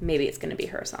maybe it's going to be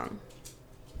her song.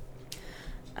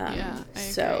 I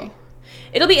so agree.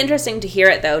 It'll be interesting to hear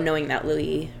it, though, knowing that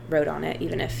Louis wrote on it,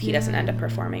 even if he doesn't end up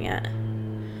performing it.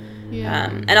 Yeah.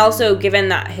 And also, given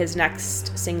that his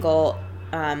next single,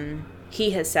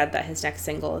 he has said that his next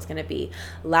single is going to be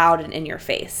loud and in your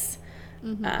face.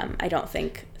 I don't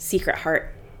think Secret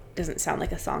Heart doesn't sound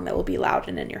like a song that will be loud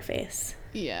and in your face.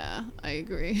 Yeah, I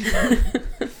agree.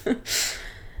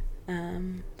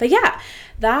 But yeah,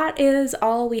 that is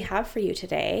all we have for you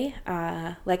today.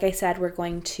 Like I said, we're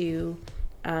going to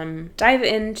dive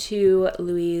into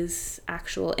Louis'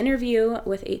 actual interview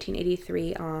with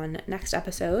 1883 on next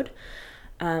episode.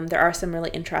 There are some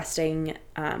really interesting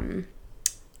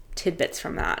tidbits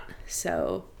from that,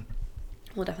 so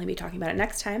we'll definitely be talking about it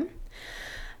next time.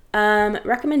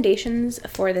 Recommendations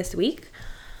for this week.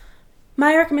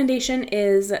 My recommendation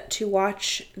is to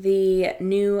watch the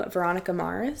new Veronica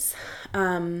Mars.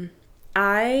 So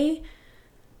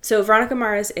Veronica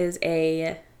Mars is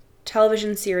a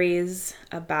television series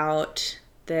about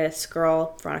this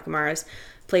girl, Veronica Mars,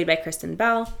 played by Kristen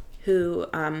Bell, who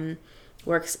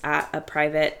works at a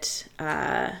private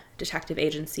detective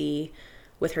agency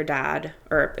with her dad,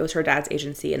 or it was her dad's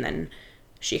agency, and then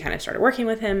she kind of started working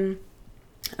with him,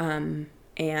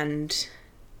 and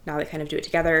now they kind of do it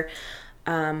together.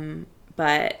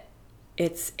 But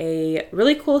it's a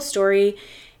really cool story,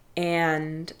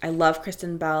 and I love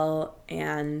Kristen Bell,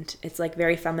 and it's like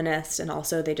very feminist, and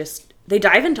also they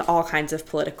dive into all kinds of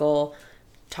political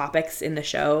topics in the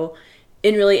show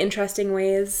in really interesting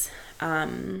ways.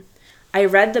 I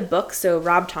read the book, so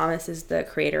Rob Thomas is the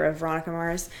creator of Veronica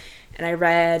Mars, and I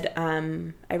read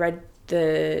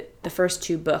the first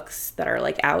two books that are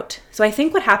like out. So I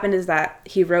think what happened is that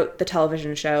he wrote the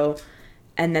television show,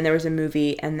 and then there was a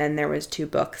movie, and then there was two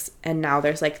books, and now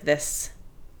there's like this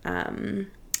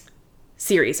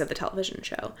series of the television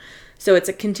show. So it's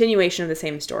a continuation of the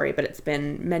same story, but it's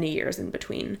been many years in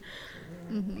between.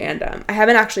 And I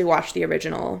haven't actually watched the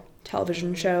original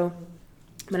television show,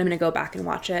 but I'm going to go back and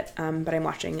watch it. But I'm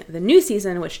watching the new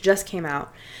season, which just came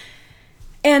out,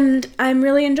 and I'm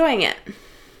really enjoying it.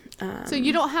 So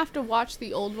you don't have to watch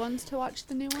the old ones to watch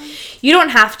the new ones? You don't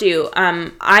have to.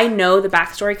 I know the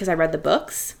backstory because I read the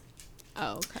books.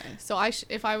 Oh, okay. So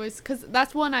because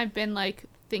that's one I've been like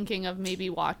thinking of maybe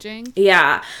watching.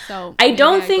 Yeah. So I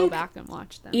don't think go back and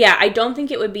watch them. Yeah, I don't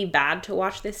think it would be bad to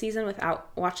watch this season without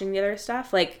watching the other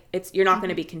stuff. Like you're not going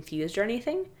to be confused or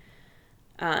anything.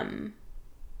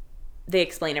 They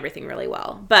explain everything really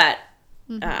well, but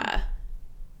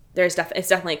it's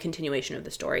definitely a continuation of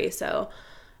the story. So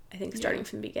I think starting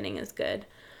from the beginning is good.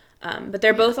 But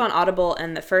they're both on Audible,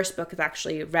 and the first book is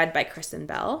actually read by Kristen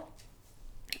Bell.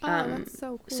 That's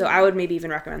so cool. So I would maybe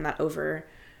even recommend that over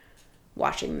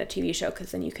watching the TV show,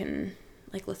 because then you can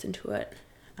like listen to it.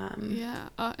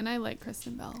 And I like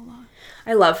Kristen Bell a lot.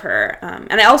 I love her.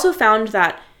 And I also found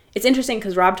that it's interesting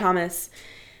because Rob Thomas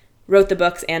wrote the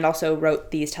books and also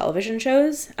wrote these television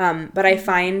shows. But I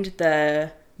find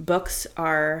the books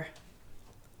are,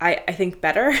 I think,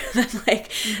 better.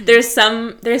 Like there's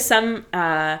some like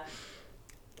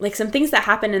some things that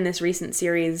happen in this recent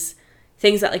series,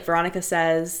 things that like Veronica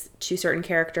says to certain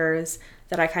characters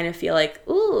that I kind of feel like,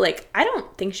 ooh, like I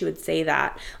don't think she would say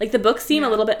that. Like the books seem a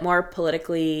little bit more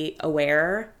politically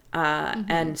aware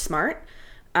and smart,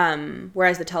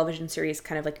 whereas the television series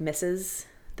kind of like misses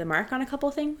the mark on a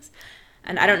couple things.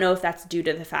 And I don't know if that's due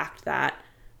to the fact that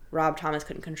Rob Thomas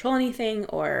couldn't control anything,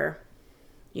 or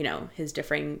you know, his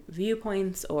differing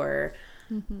viewpoints, or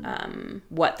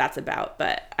what that's about.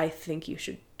 But I think you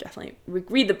should definitely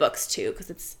read the books too, because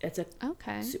it's a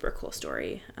super cool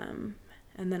story.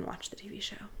 And then watch the TV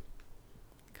show.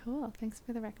 Cool. Thanks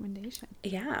for the recommendation.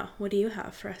 Yeah. What do you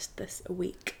have for us this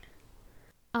week?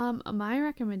 My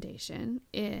recommendation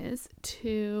is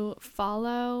to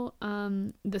follow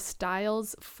the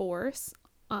Styles Force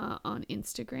on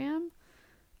Instagram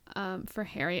for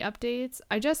Harry updates.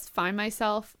 I just find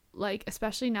myself, like,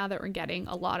 especially now that we're getting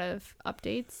a lot of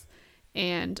updates,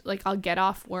 and like I'll get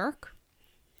off work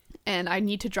and I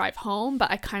need to drive home, but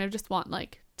I kind of just want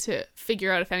like to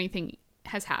figure out if anything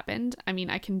has happened. I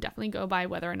mean, I can definitely go by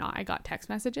whether or not I got text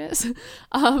messages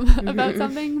about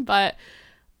something, but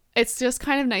it's just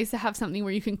kind of nice to have something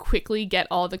where you can quickly get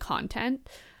all the content.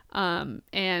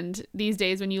 And these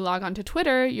days when you log onto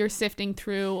Twitter, you're sifting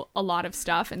through a lot of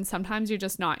stuff, and sometimes you're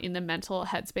just not in the mental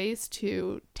headspace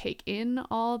to take in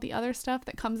all the other stuff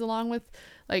that comes along with,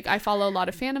 like, I follow a lot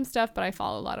of fandom stuff, but I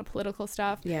follow a lot of political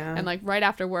stuff. Yeah. And like right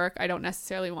after work, I don't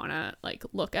necessarily want to like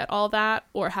look at all that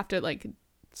or have to like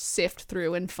sift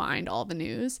through and find all the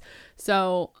news.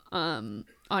 So on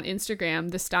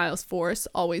Instagram, the Styles Force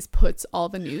always puts all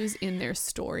the news in their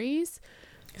stories.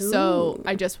 So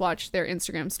I just watch their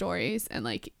Instagram stories and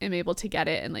like am able to get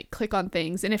it and like click on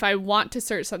things. And if I want to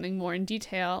search something more in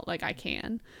detail, like I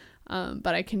can,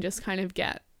 but I can just kind of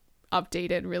get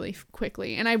updated really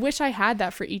quickly. And I wish I had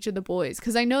that for each of the boys,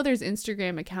 because I know there's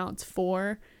Instagram accounts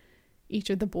for each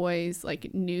of the boys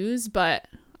like news, but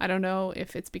I don't know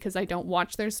if it's because I don't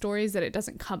watch their stories that it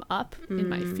doesn't come up in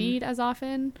my feed as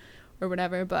often or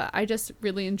whatever. But I just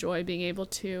really enjoy being able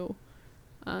to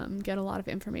get a lot of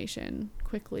information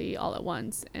quickly all at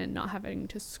once and not having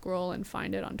to scroll and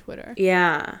find it on Twitter.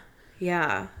 Yeah.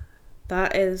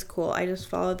 That is cool. I just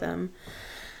followed them.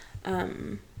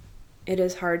 It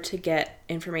is hard to get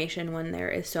information when there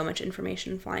is so much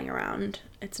information flying around.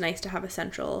 It's nice to have a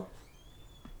central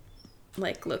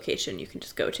like location you can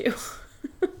just go to.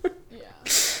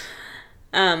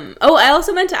 Oh, I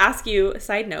also meant to ask you a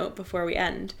side note before we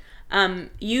end.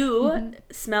 You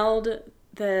smelled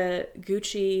the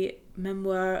Gucci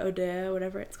Memoir Eau de,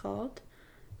 whatever it's called,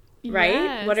 right?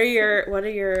 Yes. What are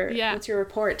your Yeah. What's your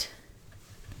report?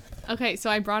 Okay, so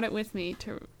I brought it with me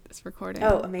to this recording.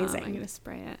 Oh, amazing. I'm gonna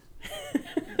spray it.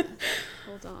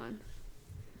 Hold on.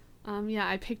 Yeah,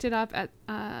 I picked it up at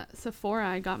Sephora.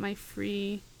 I got my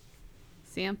free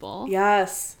sample.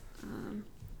 Yes.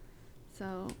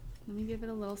 So let me give it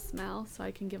a little smell so I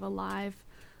can give a live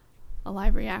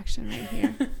reaction right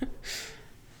here.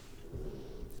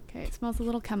 Okay, it smells a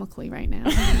little chemically right now.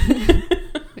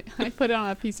 I put it on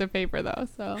a piece of paper though,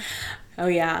 so. Oh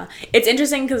yeah, it's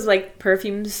interesting because like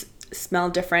perfumes smell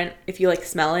different if you like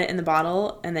smell it in the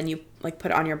bottle and then you like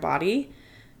put it on your body.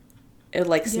 It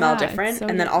like smell different, so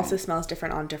and then different. also smells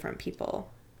different on different people.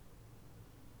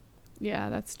 Yeah,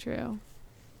 that's true.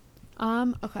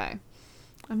 Okay.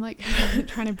 I'm like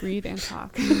trying to breathe and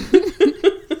talk.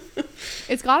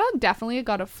 It's definitely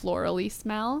got a florally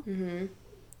smell. Mm-hmm.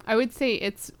 I would say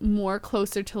it's more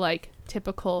closer to like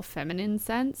typical feminine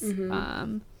scents.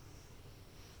 Mm-hmm.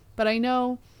 But I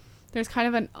know there's kind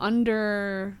of an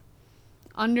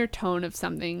undertone of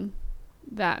something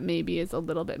that maybe is a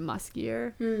little bit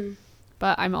muskier. Mm.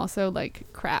 But I'm also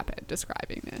like crap at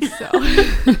describing this, so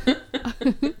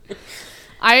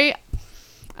I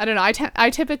don't know. I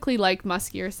typically like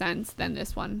muskier scents than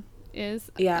this one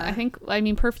is. Yeah. I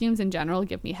mean perfumes in general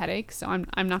give me headaches, so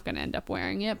I'm not going to end up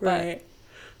wearing it, but Right.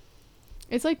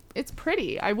 it's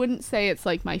pretty. I wouldn't say it's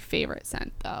like my favorite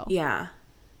scent though. Yeah.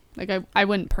 Like I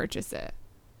wouldn't purchase it,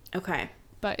 Okay.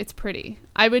 but it's pretty.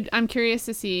 I'm curious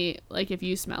to see like if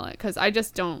you smell it, cuz I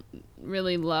just don't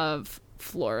really love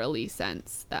florally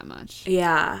scents that much.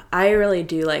 Yeah, I really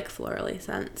do like florally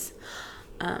scents.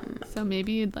 So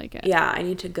maybe you'd like it. Yeah, I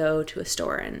need to go to a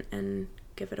store and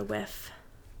give it a whiff.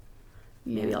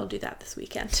 Maybe Yeah. I'll do that this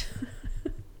weekend.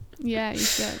 Yeah, you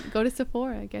should go to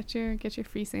Sephora. Get your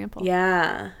free sample.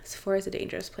 Yeah, Sephora is a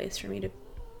dangerous place for me to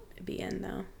be in,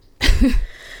 though.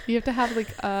 You have to have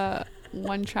like a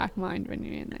one-track mind when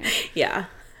you're in there. Yeah.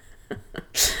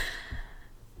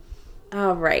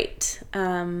 All right.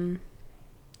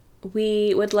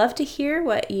 We would love to hear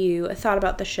what you thought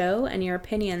about the show and your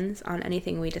opinions on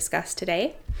anything we discussed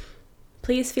today.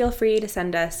 Please feel free to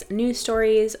send us news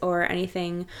stories or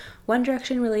anything One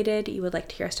Direction related you would like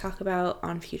to hear us talk about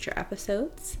on future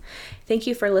episodes. Thank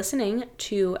you for listening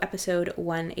to episode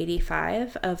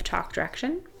 185 of Talk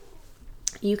Direction.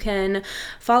 You can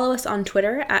follow us on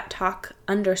Twitter at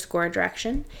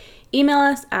talk_direction, email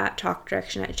us at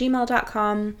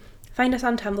talkdirection@gmail.com, find us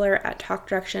on Tumblr at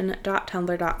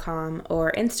talkdirection.tumblr.com,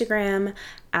 or Instagram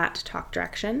at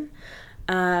talkdirection.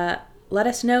 Let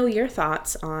us know your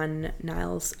thoughts on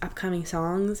Niall's upcoming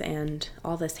songs and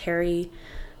all this Harry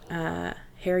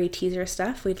teaser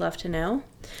stuff. We'd love to know.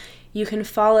 You can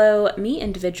follow me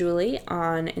individually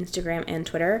on Instagram and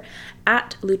Twitter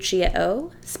at Lucia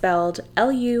O, spelled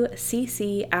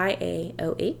LUCCIAOH.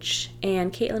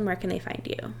 And Caitlin, where can they find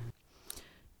you?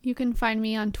 You can find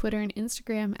me on Twitter and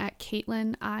Instagram at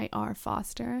Caitlin IR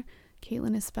Foster.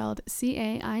 Caitlin is spelled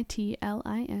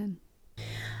CAITLIN.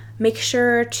 Make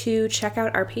sure to check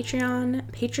out our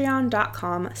Patreon,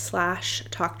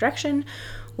 patreon.com/talkdirection,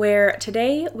 where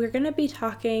today we're going to be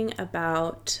talking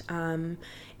about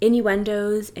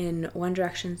innuendos in One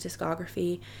Direction's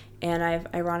discography, and I've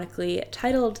ironically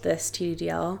titled this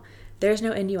TDDL, There's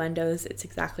No Innuendos, It's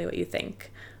Exactly What You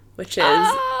Think, which is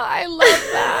I love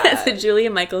that. it's a Julia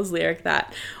Michaels lyric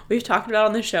that we've talked about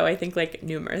on the show, I think, like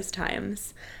numerous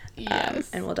times. Yes.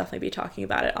 And we'll definitely be talking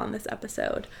about it on this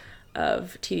episode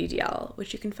of TDDL,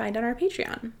 which you can find on our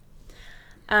Patreon.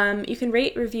 You can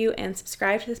rate, review, and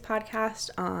subscribe to this podcast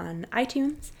on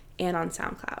iTunes and on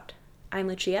SoundCloud. I'm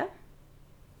Lucia.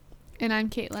 And I'm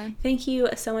Caitlin. Thank you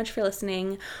so much for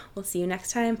listening. We'll see you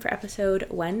next time for episode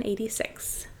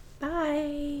 186.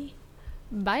 Bye.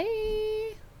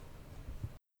 Bye.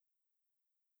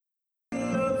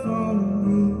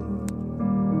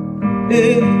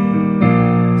 Yeah.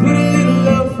 Put a little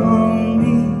love on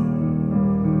me.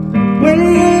 When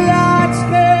the lights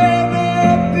come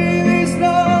up and there's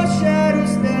no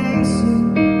shadows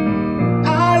dancing,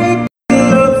 I look for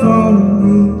love on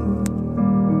me.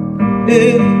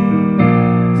 Yeah.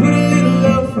 Put a little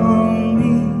love on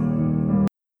me.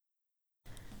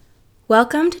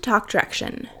 Welcome to Talk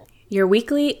Direction, your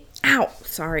weekly... Ow!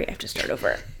 Sorry, I have to start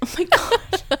over. Oh my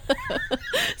gosh.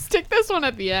 Stick this one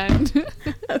at the end.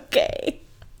 Okay.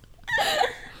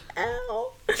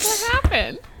 Ow. What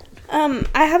happened?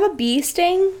 I have a bee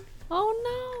sting.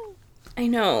 Oh I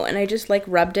know, and I just like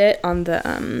rubbed it on the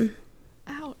no.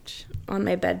 Ouch. on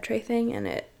my bed tray thing, and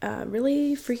it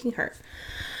really freaking hurt.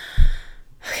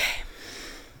 Okay.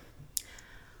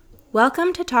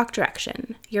 Welcome to Talk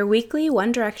Direction, your weekly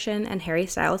One Direction and Harry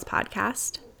Styles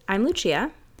podcast. I'm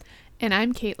Lucia. And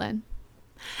I'm Caitlin.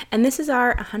 And this is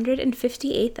our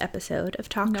 158th episode of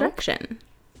Talk Nope. Direction.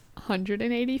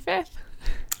 185th.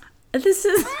 This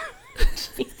is...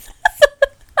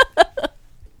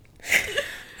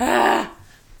 I'm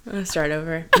going to start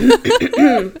over.